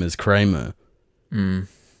knows him as Kramer,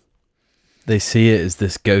 they see it as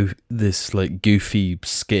this like goofy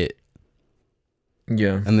skit,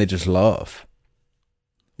 Yeah. and they just laugh.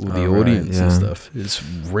 All the Oh, right, audience and yeah. stuff. It's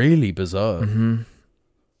really bizarre.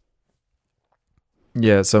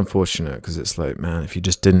 Yeah, it's unfortunate because it's like, man, if you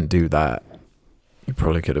just didn't do that, you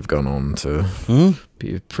probably could have gone on to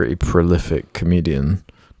be a pretty prolific comedian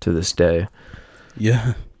to this day.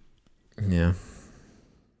 Yeah. Yeah.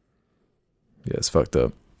 Yeah, it's fucked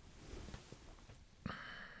up.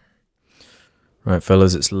 Right,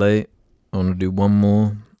 fellas, it's late. I want to do one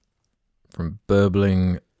more from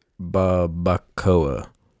Burbling Barbacoa,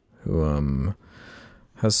 who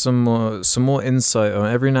has some more insight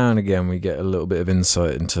on. Every now and again we get a little bit of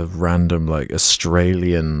insight into random like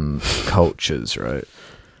Australian cultures, right?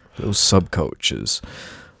 Little subcultures.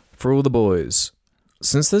 For all the boys,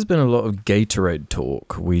 since there's been a lot of Gatorade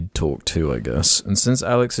talk, weed talk too, I guess, and since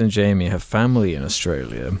Alex and Jamie have family in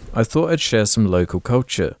Australia, I thought I'd share some local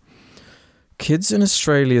culture. Kids in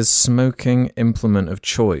Australia's smoking implement of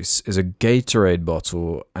choice is a Gatorade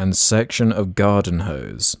bottle and section of garden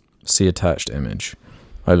hose. See attached image.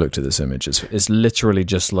 I looked at this image. It's literally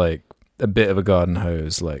just like a bit of a garden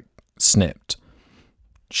hose, like snipped,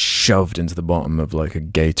 shoved into the bottom of like a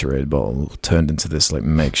Gatorade bottle, turned into this like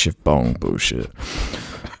makeshift bong bullshit.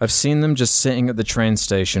 I've seen them just sitting at the train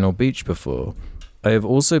station or beach before. I have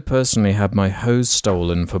also personally had my hose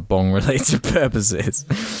stolen for bong-related purposes.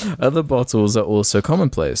 Other bottles are also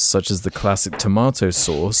commonplace, such as the classic tomato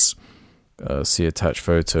sauce. See attached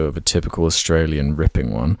photo of a typical Australian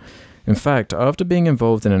ripping one. In fact, after being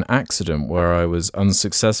involved in an accident where I was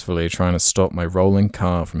unsuccessfully trying to stop my rolling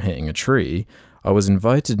car from hitting a tree, I was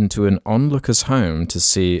invited into an onlooker's home to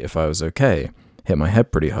see if I was okay. Hit my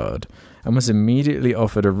head pretty hard. And was immediately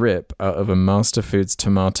offered a rip out of a Master Foods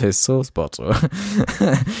tomato sauce bottle.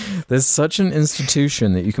 There's such an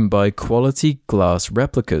institution that you can buy quality glass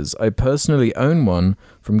replicas. I personally own one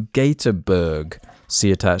from Gatorberg.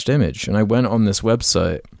 See attached image. And I went on this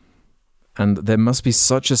website, and there must be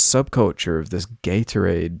such a subculture of this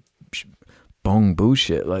Gatorade bong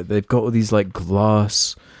bullshit. Like, they've got all these, like,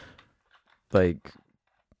 glass, like,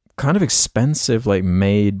 kind of expensive, like,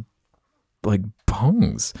 made, like,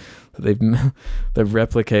 bongs. They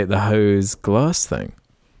replicate the hose glass thing.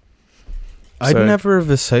 I'd So- never have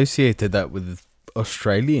associated that with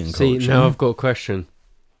Australian See, culture. now I've got a question.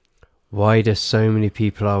 Why do so many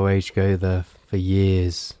people our age go there for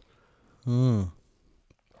years?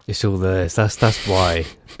 It's all there. That's why.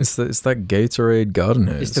 It's that Gatorade garden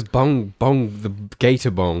hose. It's the bong, the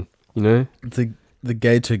gator bong, you know? The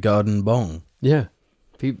Gator Garden Bong. Yeah.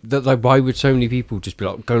 Like, why would so many people just be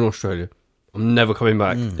like, going to Australia? I'm never coming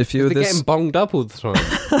back. If you were They're this, getting bonged up all the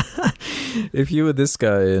time. if you were this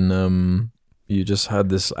guy and you just had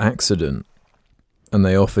this accident, and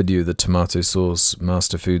they offered you the tomato sauce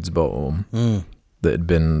Master Foods bottle that had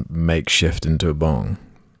been makeshift into a bong,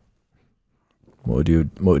 what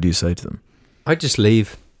would you say to them? I'd just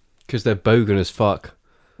leave because they're bogan as fuck.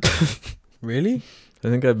 Really? I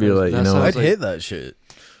think I'd be like, you That know, sounds I'd hit that shit.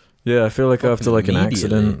 yeah, I feel like after fucking like an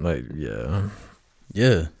immediately. accident, like yeah,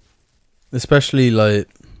 Yeah. Especially like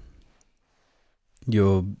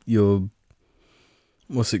your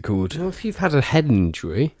what's it called? Well, if you've had a head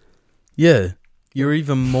injury, Yeah. You're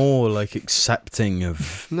even more like accepting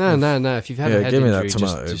of no. If you've had a yeah, head give me injury, that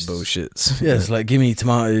tomato just bullshit. Yeah, it's like give me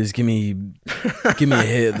tomatoes, give me a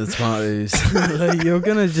hit of the tomatoes. Like, you're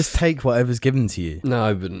gonna just take whatever's given to you. No,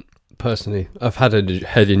 I wouldn't. Personally, I've had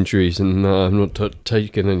head injuries and I'm not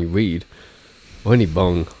taking any weed or any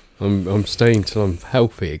bong. I'm staying till I'm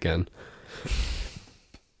healthy again.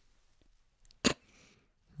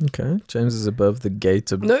 Okay, James is above the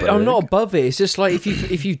gate of. No, I'm not above it. It's just like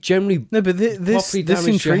if you generally No, but this Properly this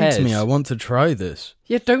damaged your intrigues head. me. I want to try this.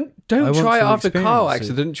 don't I want try it to after a car experience it.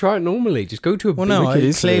 accident. Try it normally. Just go to a Well, beach. no, we could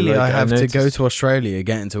easily, clearly like, I have to go noticed- to Australia,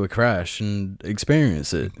 get into a crash, and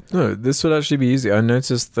experience it. No, this would actually be easy. I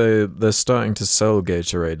noticed they're starting to sell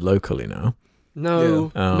Gatorade locally now.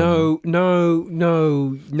 No, Yeah. no.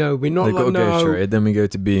 We're not They got like, a no. Gatorade, then we go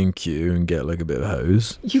to B&Q and get like a bit of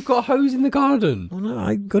hose. You've got a hose in the garden. Oh no,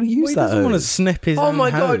 I got to use Well, he that doesn't want to hose. snip his Oh own my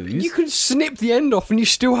god, hose. you could snip the end off and you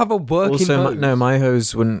still have a working Also, hose. my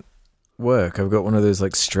hose wouldn't work. I've got one of those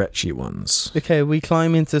like stretchy ones. Okay, we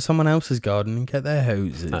climb into someone else's garden and get their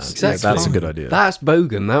hoses. Exactly. Yeah, that's a good idea. That's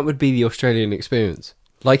bogan. That would be the Australian experience.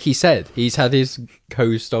 Like he said, he's had his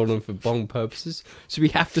hose stolen for bong purposes, so we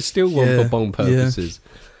have to steal one Yeah, for bong purposes.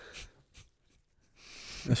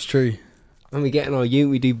 That's true. When we get in our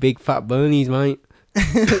ute, we do big fat burnies, mate.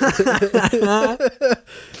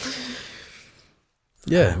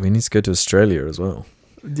 Yeah, we need to go to Australia as well.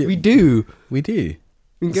 We do. we do.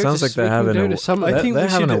 We can go Sounds to like they're we can having go a- to summer. They're- I think they're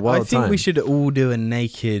we having should. a wild I think we time. should all do a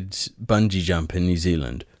naked bungee jump in New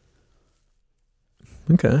Zealand.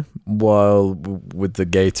 Okay. While with the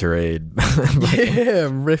Gatorade. Yeah,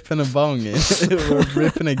 ripping a bong in. We're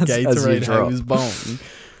ripping a As you Gatorade drop. hose bong.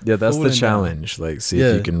 Yeah, that's Falling the down. challenge. Like, see Yeah.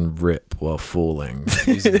 if you can rip while falling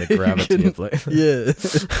using the gravity of like. Yeah.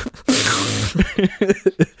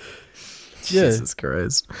 Yeah. Jesus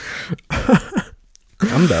Christ.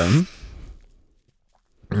 I'm done.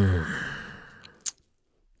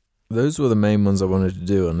 Those were the main ones I wanted to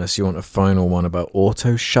do, unless you want a final one about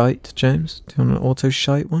auto shite, James. Do you want an auto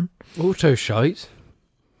shite one? Auto shite.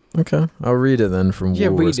 Okay. I'll read it then from Yeah,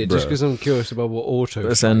 Walrus read it just Bro. because I'm curious about what auto.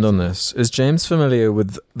 Let's shite end on is. this. Is James familiar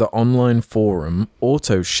with the online forum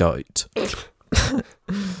AutoShite?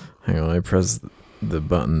 Hang on, I press the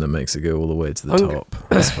button that makes it go all the way to the I'm- top.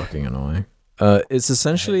 That's fucking annoying. It's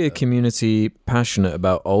essentially a community passionate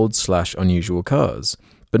about old/unusual cars,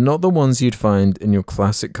 but not the ones you'd find in your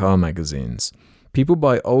classic car magazines. People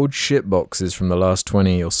buy old shit boxes from the last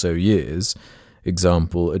 20 or so years,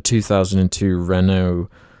 example, a 2002 Renault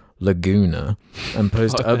Laguna, and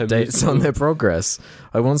post Oh, updates on their progress.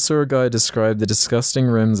 I once saw a guy describe the disgusting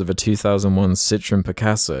rims of a 2001 Citroen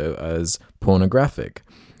Picasso as pornographic.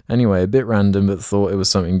 Anyway, a bit random, but thought it was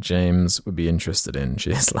something James would be interested in.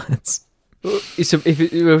 Cheers, lads.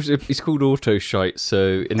 It's called auto shite,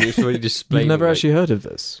 so and it's already displaying. You've never like- actually heard of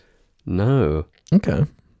this? No. Okay.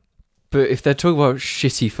 But if they're talking about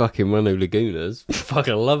shitty fucking Renault Lagunas,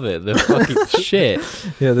 fucking love it. They're fucking shit.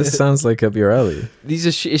 Yeah, this sounds like up your alley. These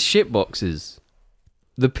are it's shit boxes.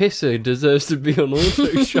 The pisser deserves to be on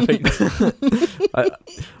auto shite.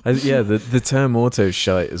 Yeah, the term auto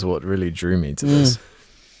shite is what really drew me to this.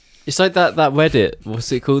 It's like that Reddit.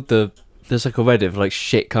 What's it called? There's like a Reddit of like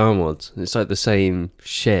shit car mods. It's like the same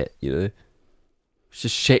shit, you know. It's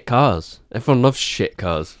just shit cars. Everyone loves shit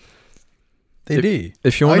cars. They do.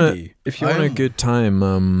 If you I want do. if you I want a am- good time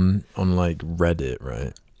on like Reddit,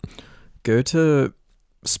 right? Go to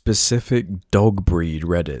specific dog breed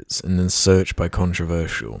Reddits and then search by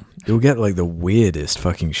controversial. You'll get like the weirdest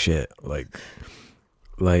fucking shit.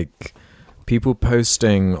 Like people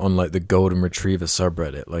posting on like the golden retriever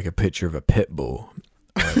subreddit like a picture of a pit bull.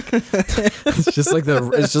 Like, it's just like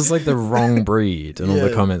the wrong breed, and all the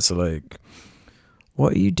Yeah. comments are like,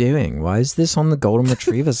 "What are you doing? Why is this on the golden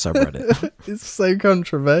retriever subreddit?" It's so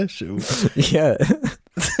controversial. Yeah.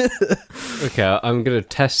 Okay, I'm going to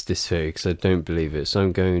test this theory because I don't believe it. So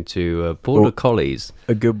I'm going to Border Oh. Collies.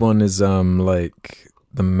 A good one is like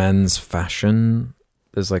the men's fashion.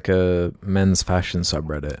 There's like a men's fashion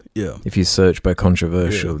subreddit. Yeah. If you search by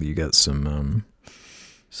controversial, you get some.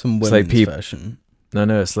 Some It's women's like peop- fashion.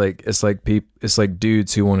 No, it's like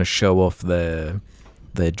dudes who want to show off their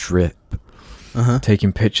drip, Uh-huh.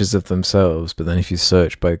 taking pictures of themselves. But then if you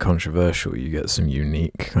search by controversial, you get some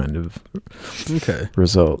unique kind of Okay.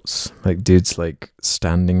 results. Like dudes like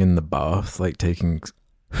standing in the bath, like taking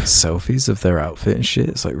selfies of their outfit and shit.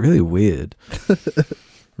 It's like really weird.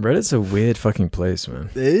 Reddit's a weird fucking place,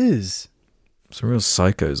 man. It is. Some real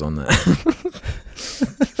psychos on there.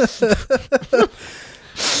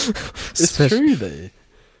 It's true though.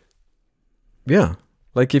 Yeah.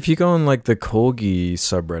 Like if you go on like the corgi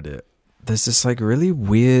subreddit, there's this like really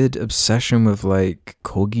weird obsession with like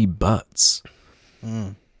corgi butts.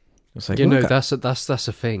 Mm. It's like, You know, look, that's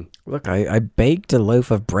a thing. look, I baked a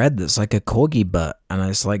loaf of bread that's like a corgi butt, and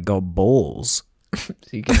it's like got balls.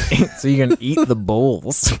 so you can eat the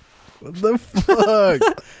balls. What the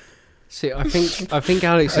fuck? See, I think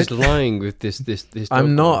Alex is lying with this. I'm dog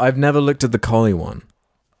not. one. I've never looked at the collie one.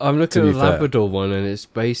 I'm looking to at be the fair. Labrador one, and it's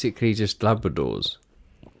basically just Labradors.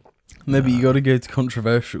 No, but you got to go to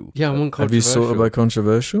controversial. Yeah, I'm on Have you sorted by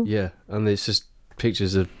controversial? Yeah, and it's just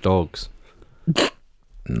pictures of dogs.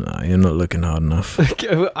 No, you're not looking hard enough.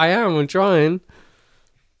 I am. I'm trying.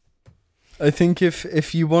 I think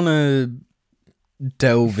if you want to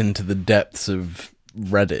delve into the depths of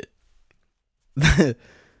Reddit,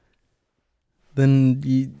 then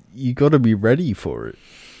you got to be ready for it.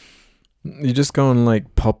 You just go on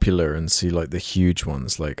like Popular and see like the huge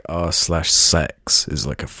ones, like r/sex is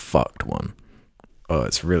like a fucked one. Oh,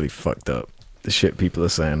 it's really fucked up. The shit people are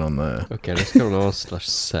saying on there. Okay, let's go on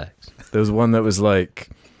r/sex. There was one that was like,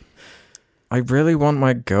 I really want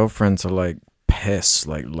my girlfriend to like piss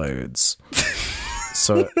like loads.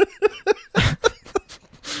 So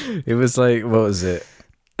it was like, what was it?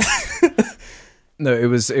 No, it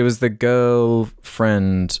was the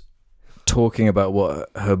girlfriend talking about what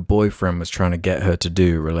her boyfriend was trying to get her to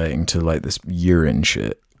do relating to like this urine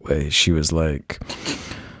shit, where she was like,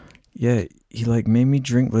 yeah, he like made me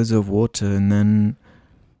drink loads of water, and then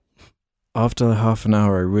after half an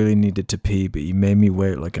hour I really needed to pee, but he made me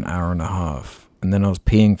wait like an hour and a half, and then I was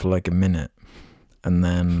peeing for like a minute, and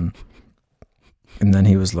then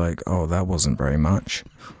he was like, oh, that wasn't very much.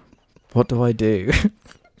 What do I do?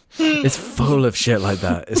 It's full of shit like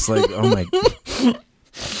that. It's like, oh my,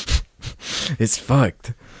 it's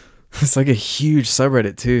fucked. It's like a huge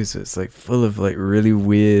subreddit too, so it's like full of like really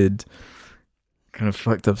weird kind of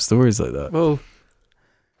fucked up stories like that. Well,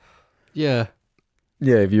 yeah.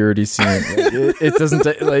 Yeah, if you already seen it, like, it doesn't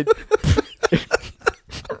take like.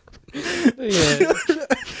 Yeah.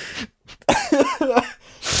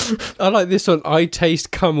 I like this one. I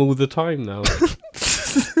taste cum all the time now.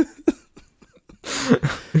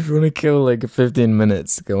 If you want to kill like 15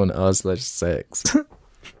 minutes, go on r/sex.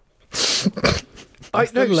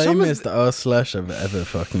 That's the lamest r/ I've ever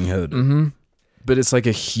fucking heard. Mm-hmm. But it's like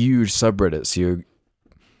a huge subreddit, so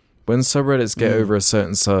when subreddits get over a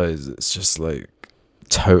certain size, it's just like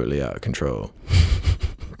totally out of control.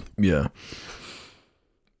 Yeah.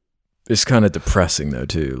 It's kind of depressing though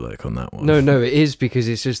too, like on that one. No, it is, because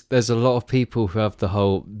it's just there's a lot of people who have the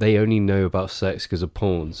whole they only know about sex because of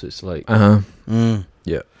porn. So it's like,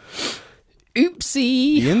 Yeah.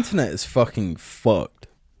 Oopsie. The internet is fucking fucked.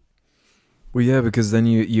 Well, yeah, because then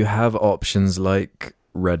you have options like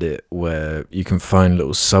Reddit where you can find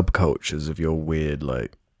little subcultures of your weird,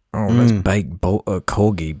 like, oh, let's bake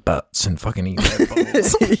corgi butts and fucking eat their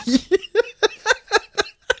balls.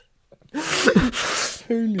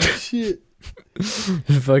 Holy shit.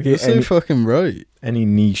 Fucking You're so fucking right. any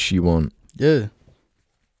niche you want. Yeah.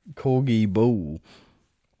 Corgi ball.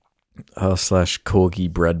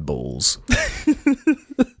 r/corgi bread balls.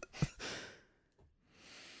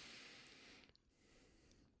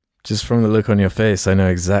 Just from the look on your face, I know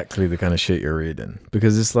exactly the kind of shit you're reading,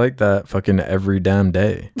 because it's like that fucking every damn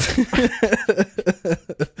day.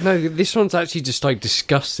 No, this one's actually just like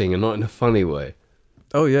disgusting and not in a funny way.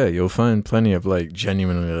 Oh yeah, you'll find plenty of like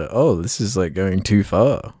genuinely like, oh, this is like going too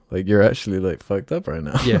far. Like you're actually like fucked up right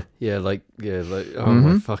now. Yeah, like oh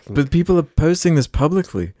my fucking. But people are posting this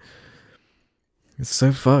publicly. It's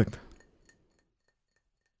so fucked.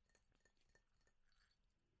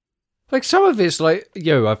 Like some of it's like,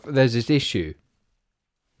 there's this issue.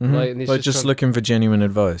 Mm-hmm. Like, and it's Like just just kind of- looking for genuine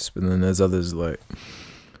advice, but then there's others like,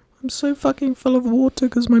 I'm so fucking full of water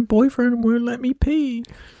because my boyfriend won't let me pee.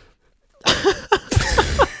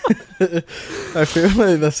 I feel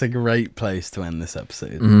like that's a great place to end this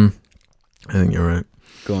episode. Mm-hmm. I think you're right.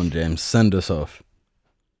 Go on, James. Send us off.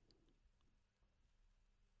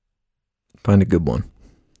 Find a good one.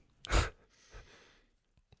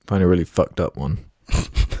 Find a really fucked up one.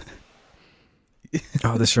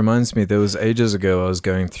 Oh, this reminds me, there was ages ago I was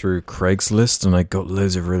going through Craigslist and I got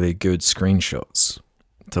loads of really good screenshots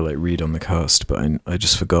to like read on the cast, but I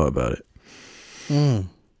just forgot about it. I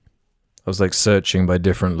was like searching by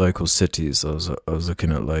different local cities. I was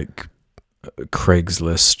looking at like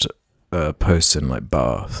Craigslist posts in like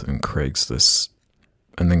Bath and Craigslist,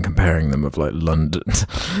 and then comparing them with like London.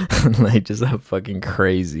 And like just how fucking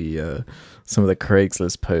crazy some of the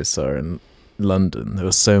Craigslist posts are in London. There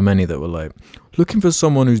were so many that were like, looking for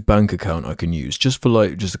someone whose bank account I can use just for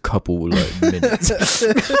like just a couple like minutes.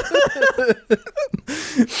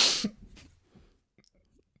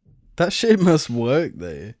 That shit must work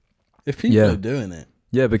though. If people are doing it.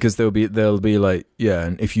 Yeah, because they'll be like, yeah,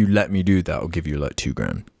 and if you let me do that, I'll give you like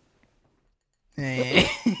 $2,000.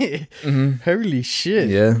 Holy shit.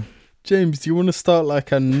 Yeah. James, do you want to start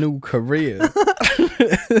like a new career?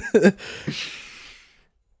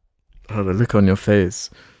 Oh, the look on your face.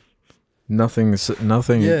 Nothing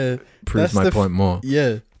Yeah. proves my point more.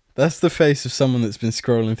 Yeah. That's the face of someone that's been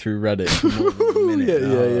scrolling through Reddit for more than a minute.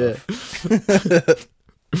 Yeah.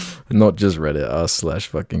 Not just Reddit,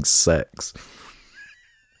 r/fucking sex.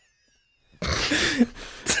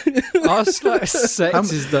 r/sex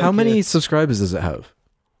is like How many subscribers does it have?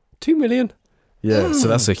 2 million. Yeah, so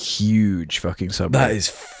that's a huge fucking subreddit. That is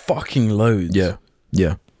fucking loads. Yeah.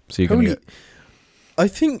 So you can Holy- get I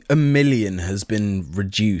think 1 million has been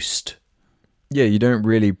reduced. Yeah, you don't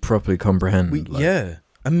really properly comprehend. Yeah,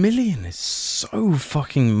 1 million is so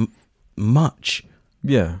fucking much.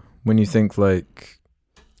 Yeah, when you think like,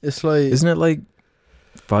 It's like, isn't it like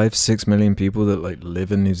 5-6 million people that like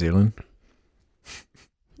live in New Zealand?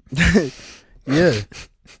 yeah,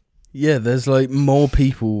 yeah. There's like more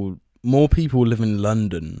people live in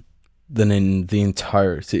London than in the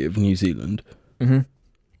entirety of New Zealand. Mm-hmm.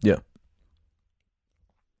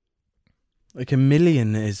 Like 1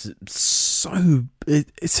 million is so...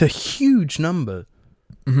 It's a huge number.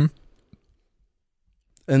 Mm-hmm.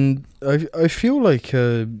 And I feel like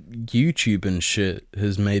YouTube and shit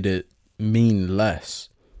has made it mean less.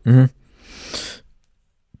 Mm-hmm.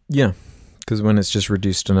 Yeah, because when it's just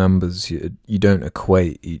reduced to numbers, you don't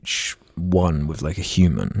equate each one with like a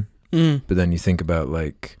human. Mm. But then you think about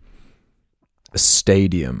like a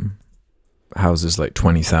stadium houses like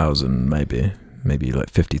 20,000, maybe like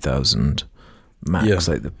 50,000 max,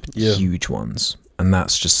 like the huge ones, and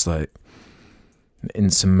that's just like an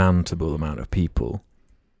insurmountable amount of people.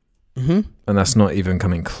 Mm-hmm. And that's not even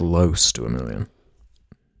coming close to 1 million.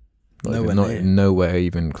 Like, nowhere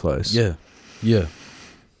even close. Yeah.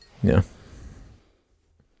 The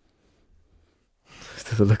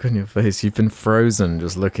look on your face, you've been frozen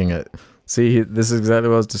just looking at... See, this is exactly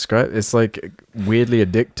what I was describing. It's like weirdly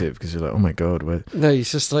addictive because you're like, oh my god, what? No,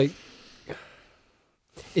 it's just like...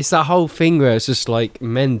 It's that whole thing where it's just like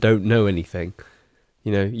men don't know anything.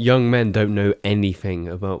 You know, young men don't know anything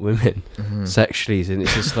about women sexually, and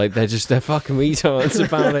it's just like they're fucking retards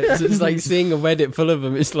about it. So it's like seeing a Reddit full of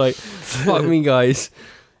them. It's like, fuck me, guys.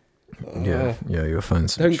 Yeah, you'll find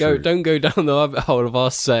some. Don't go down the rabbit hole of our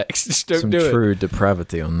sex. Just don't do it. Some true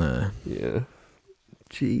depravity on there. Yeah.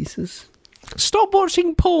 Jesus. Stop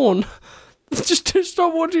watching porn. Just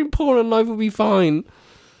stop watching porn, and life will be fine.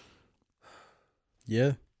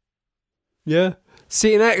 Yeah. Yeah.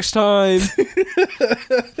 See you next time.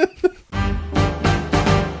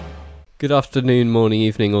 Good afternoon, morning,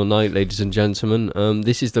 evening, or night, ladies and gentlemen.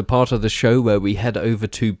 This is the part of the show where we head over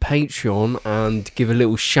to Patreon and give a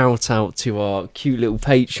little shout out to our cute little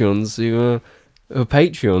Patreons who are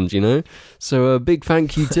Patreons, you know. So a big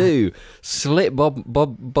thank you to Slit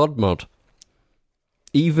Bodmod,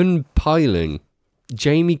 Even Piling,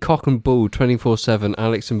 Jamie Cock and Bull 24/7,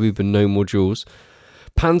 Alex and Ruben No More Jewels,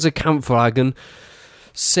 Panzer Kampfwagen,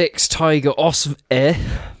 6 Tiger Os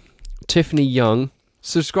Tiffany Young,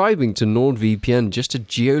 subscribing to NordVPN just to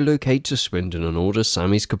geolocate to Swindon and order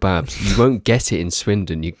Sammy's kebabs. You won't get it in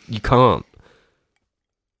Swindon. You can't.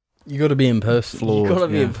 You got to be in person. You got to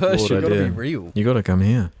be in person. You got to be real. You got to come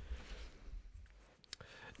here.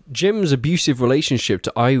 Jim's abusive relationship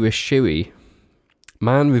to Irish Shuey,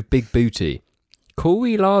 man with big booty,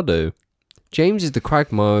 Corey Lardo. James is the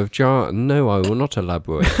quagmire of Jar... No, I will not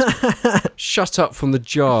elaborate. Shut up from the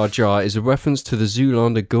jar. Jar is a reference to the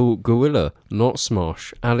Zoolander gorilla, not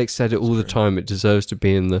Smosh. Alex said it all the time. It deserves to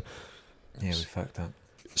be in the... Yeah, we fucked up.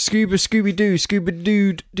 Scooby-Doo,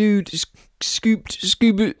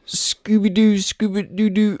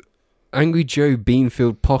 Scooby-Doo, Angry Joe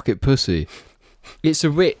Beanfield pocket pussy. It's a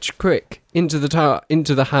rich crick. Into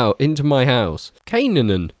my house.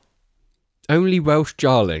 Canaan. Only Welsh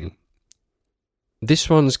jarling. This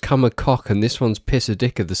one's come a cock and this one's piss a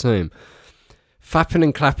dick are the same. Fapping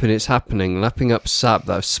and clapping, it's happening. Lapping up sap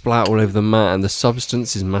that I've splat all over the mat and the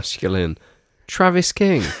substance is masculine. Travis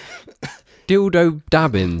King. Dildo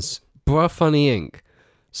Dabbins. Bruh Funny Inc.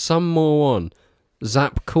 Some More On.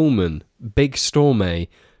 Zap Coolman. Big Stormay.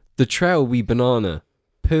 The Trail Wee Banana.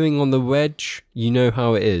 Pooing on the Wedge. You know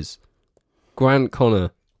how it is. Grant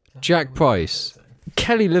Connor. Jack Price.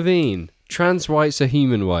 Kelly Levine. Trans rights are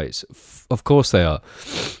human rights. Of course they are.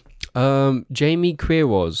 Jamie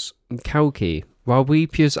Queerwas, Kalki,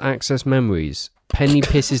 Waweepia's Access Memories, Penny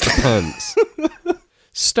Pisses the Pants,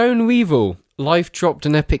 Stone Weevil, Life dropped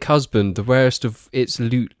an epic husband, the rarest of its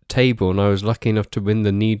loot table, and I was lucky enough to win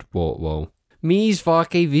the need wall. Mies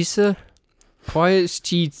Vake Visa, Quiet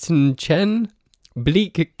Cheaton Chen,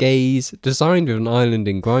 Bleak Gaze, designed with an island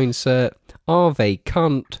in Grindset, Arve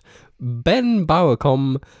Cunt, Ben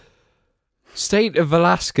Bauercom, State of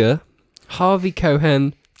Alaska, Harvey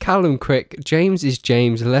Cohen, Callum Crick, James is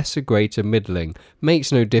James, lesser, greater, middling.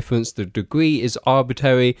 Makes no difference, the degree is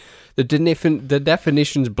arbitrary, the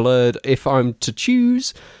definition's blurred if I'm to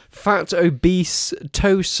choose. Fat, obese,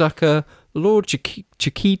 toe sucker, Lord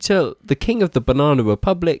Chiquita, the king of the Banana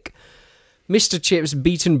Republic. Mr. Chips,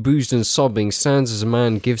 beaten, bruised and sobbing, stands as a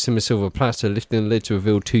man, gives him a silver platter, lifting the lid to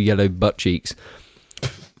reveal 2 yellow butt cheeks.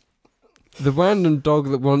 The random dog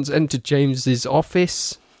that once entered James's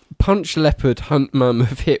office. Punch leopard, hunt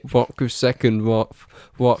mammoth, hit rock with second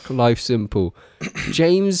rock, life simple.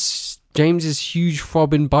 James's huge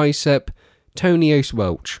throbbing bicep, Tony Ace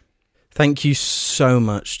Welch. Thank you so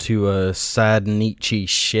much to sad Nietzsche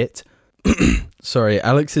shit. Sorry,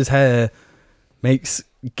 Alex's hair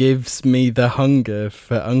gives me the hunger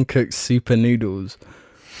for uncooked super noodles.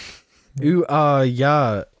 Ooh ah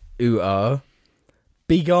ya, ooh ah.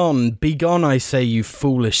 Begone, I say, you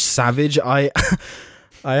foolish savage. I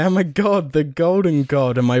am a god, the golden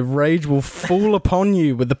god, and my rage will fall upon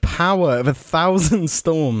you with the power of 1,000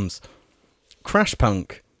 storms. Crash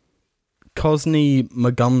Punk. Cosney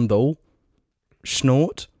Magundal.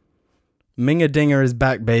 Schnort. Minga Dinger is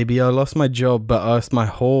back, baby. I lost my job, but asked my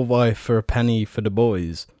whole wife for a penny for the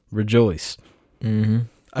boys. Rejoice. Mm-hmm.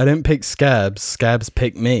 I didn't pick Scabs. Scabs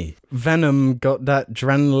picked me. Venom got that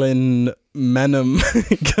adrenaline menom.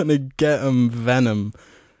 Gonna get 'em venom.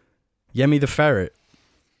 Yemi the Ferret.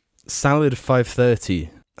 Salad 530.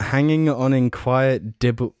 Hanging on in quiet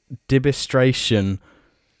dibistration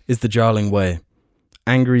is the jarling way.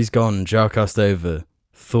 Angry's gone, Jarcast over.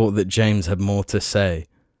 Thought that James had more to say.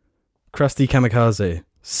 Krusty Kamikaze.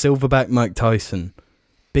 Silverback Mike Tyson.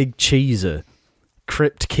 Big Cheeser.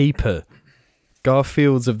 Crypt Keeper.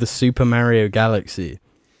 Garfields of the Super Mario Galaxy.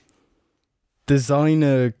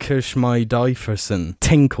 Designer Kushmai Dyferson.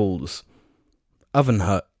 Tinkles. Oven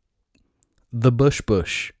Hut. The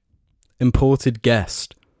Bush. Imported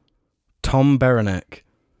Guest. Tom Berenek.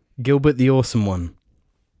 Gilbert the Awesome One.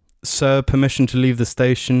 Sir, permission to leave the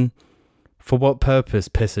station. For what purpose,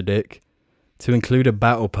 Pissadick? To include a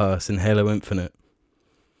battle pass in Halo Infinite.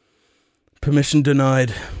 Permission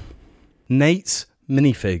denied. Nate's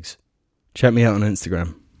Minifigs. Check me out on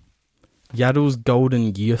Instagram. Yaddle's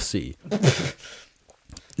Golden Yussi.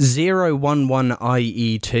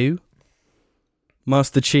 011IE2.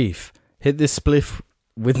 Master Chief. Hit this spliff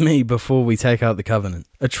with me before we take out the Covenant.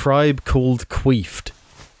 A tribe called Queefed.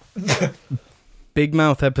 Big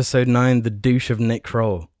Mouth Episode 9, The Douche of Nick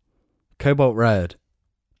Kroll. Cobalt Red.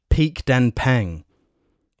 Peak Den Peng.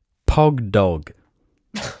 Pog Dog.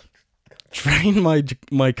 Train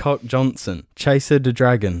my Cock Johnson. Chaser the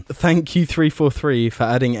Dragon. Thank you 343 for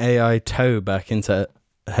adding AI Toe back into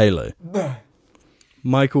Halo.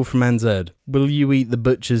 Michael from NZ. Will you eat the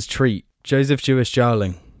butcher's treat? Joseph Jewish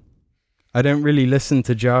Jarling. I don't really listen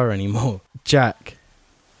to Jar anymore. Jack.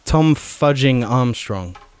 Tom Fudging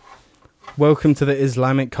Armstrong. Welcome to the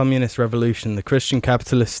Islamic Communist Revolution. The Christian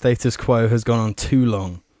capitalist status quo has gone on too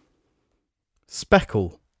long.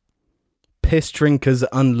 Speckle. Piss Drinkers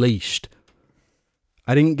Unleashed.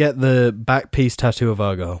 I didn't get the back piece tattoo of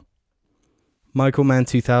Argyle. Michael Man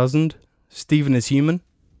 2000. Stephen is Human.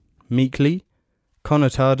 Meekly.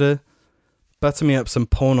 Connotada. Butter me up some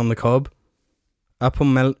porn on the cob. Up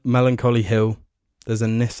on Melancholy Hill, there's a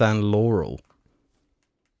Nissan Laurel.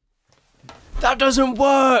 That doesn't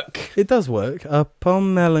work! It does work. Up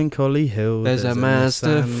on Melancholy Hill, there's a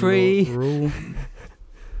Mazda Nissan 3. Laurel.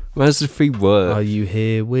 Mazda 3 work. Are you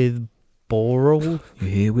here with Boral?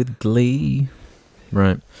 You're here with Glee.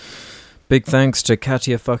 Right. Big thanks to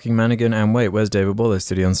Katia fucking Manigan. And wait, where's David Wallace?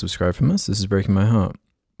 Did he unsubscribe from us? This is breaking my heart.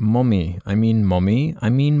 Mommy, I mean the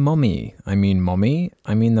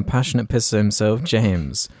passionate pisser himself,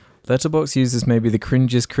 James. Letterboxd users may be the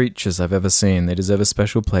cringiest creatures I've ever seen. They deserve a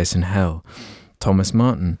special place in hell. Thomas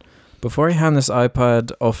Martin. Before I hand this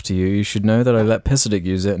iPad off to you, you should know that I let Pissadick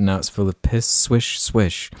use it and now it's full of piss, swish,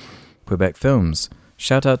 swish. Quebec Films.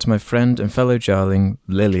 Shout out to my friend and fellow jarling,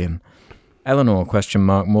 Lillian. Eleanor,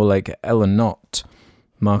 more like Eleanot.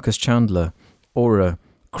 Marcus Chandler. Aura.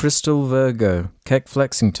 Crystal Virgo, Keck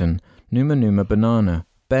Flexington, Numa Banana,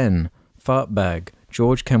 Ben, Fartbag,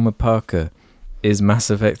 George Kenwood Parker. Is Mass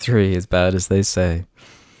Effect 3 as bad as they say?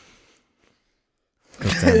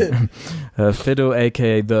 Fiddle,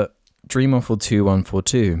 aka the Dreamawful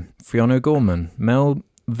 2142, Fionno Gorman,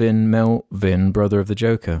 Melvin, brother of the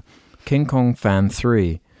Joker, King Kong Fan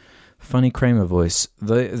 3, Funny Kramer voice,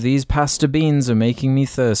 these pasta beans are making me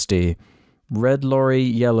thirsty. Red lorry,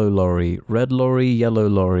 yellow lorry, red lorry, yellow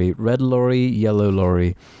lorry, red lorry, yellow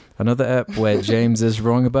lorry. Another ep where James is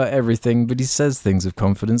wrong about everything, but he says things with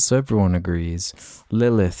confidence so everyone agrees.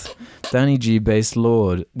 Lilith, Danny G-based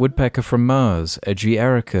Lord, Woodpecker from Mars, Edgy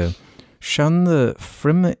Erica, Shun the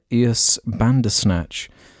Frimius Bandersnatch,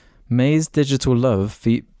 May's Digital Love,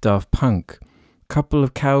 Feet Daft Punk, Couple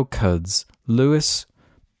of Cow Cuds, Lewis,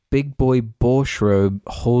 Big Boy Borshrobe,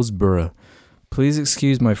 Holsborough. Please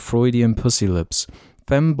excuse my Freudian pussy lips.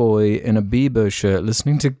 Femboy in a Bebo shirt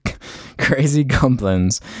listening to Crazy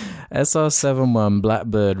Goblins. SR71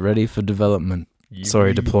 Blackbird ready for development.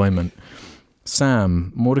 Sorry, deployment.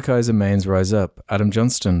 Sam, Mordekaiser Mains Rise Up, Adam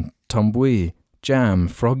Johnston, Tom Bui, Jam,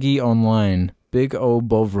 Froggy Online, Big O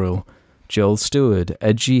Bovril, Joel Stewart,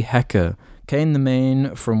 Edgy Hacker, Kane the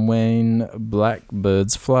Main from Wayne,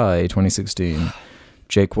 Blackbirds Fly 2016,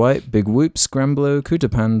 Jake White, Big Whoop, Scrambler,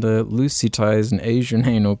 Kuta Panda, Lucy Ties, an Asian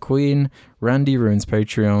Anal Queen, Randy Runes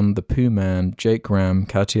Patreon, The Pooh Man, Jake Ram,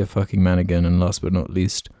 Katia fucking Manigan, and last but not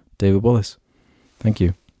least, David Wallace. Thank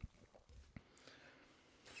you.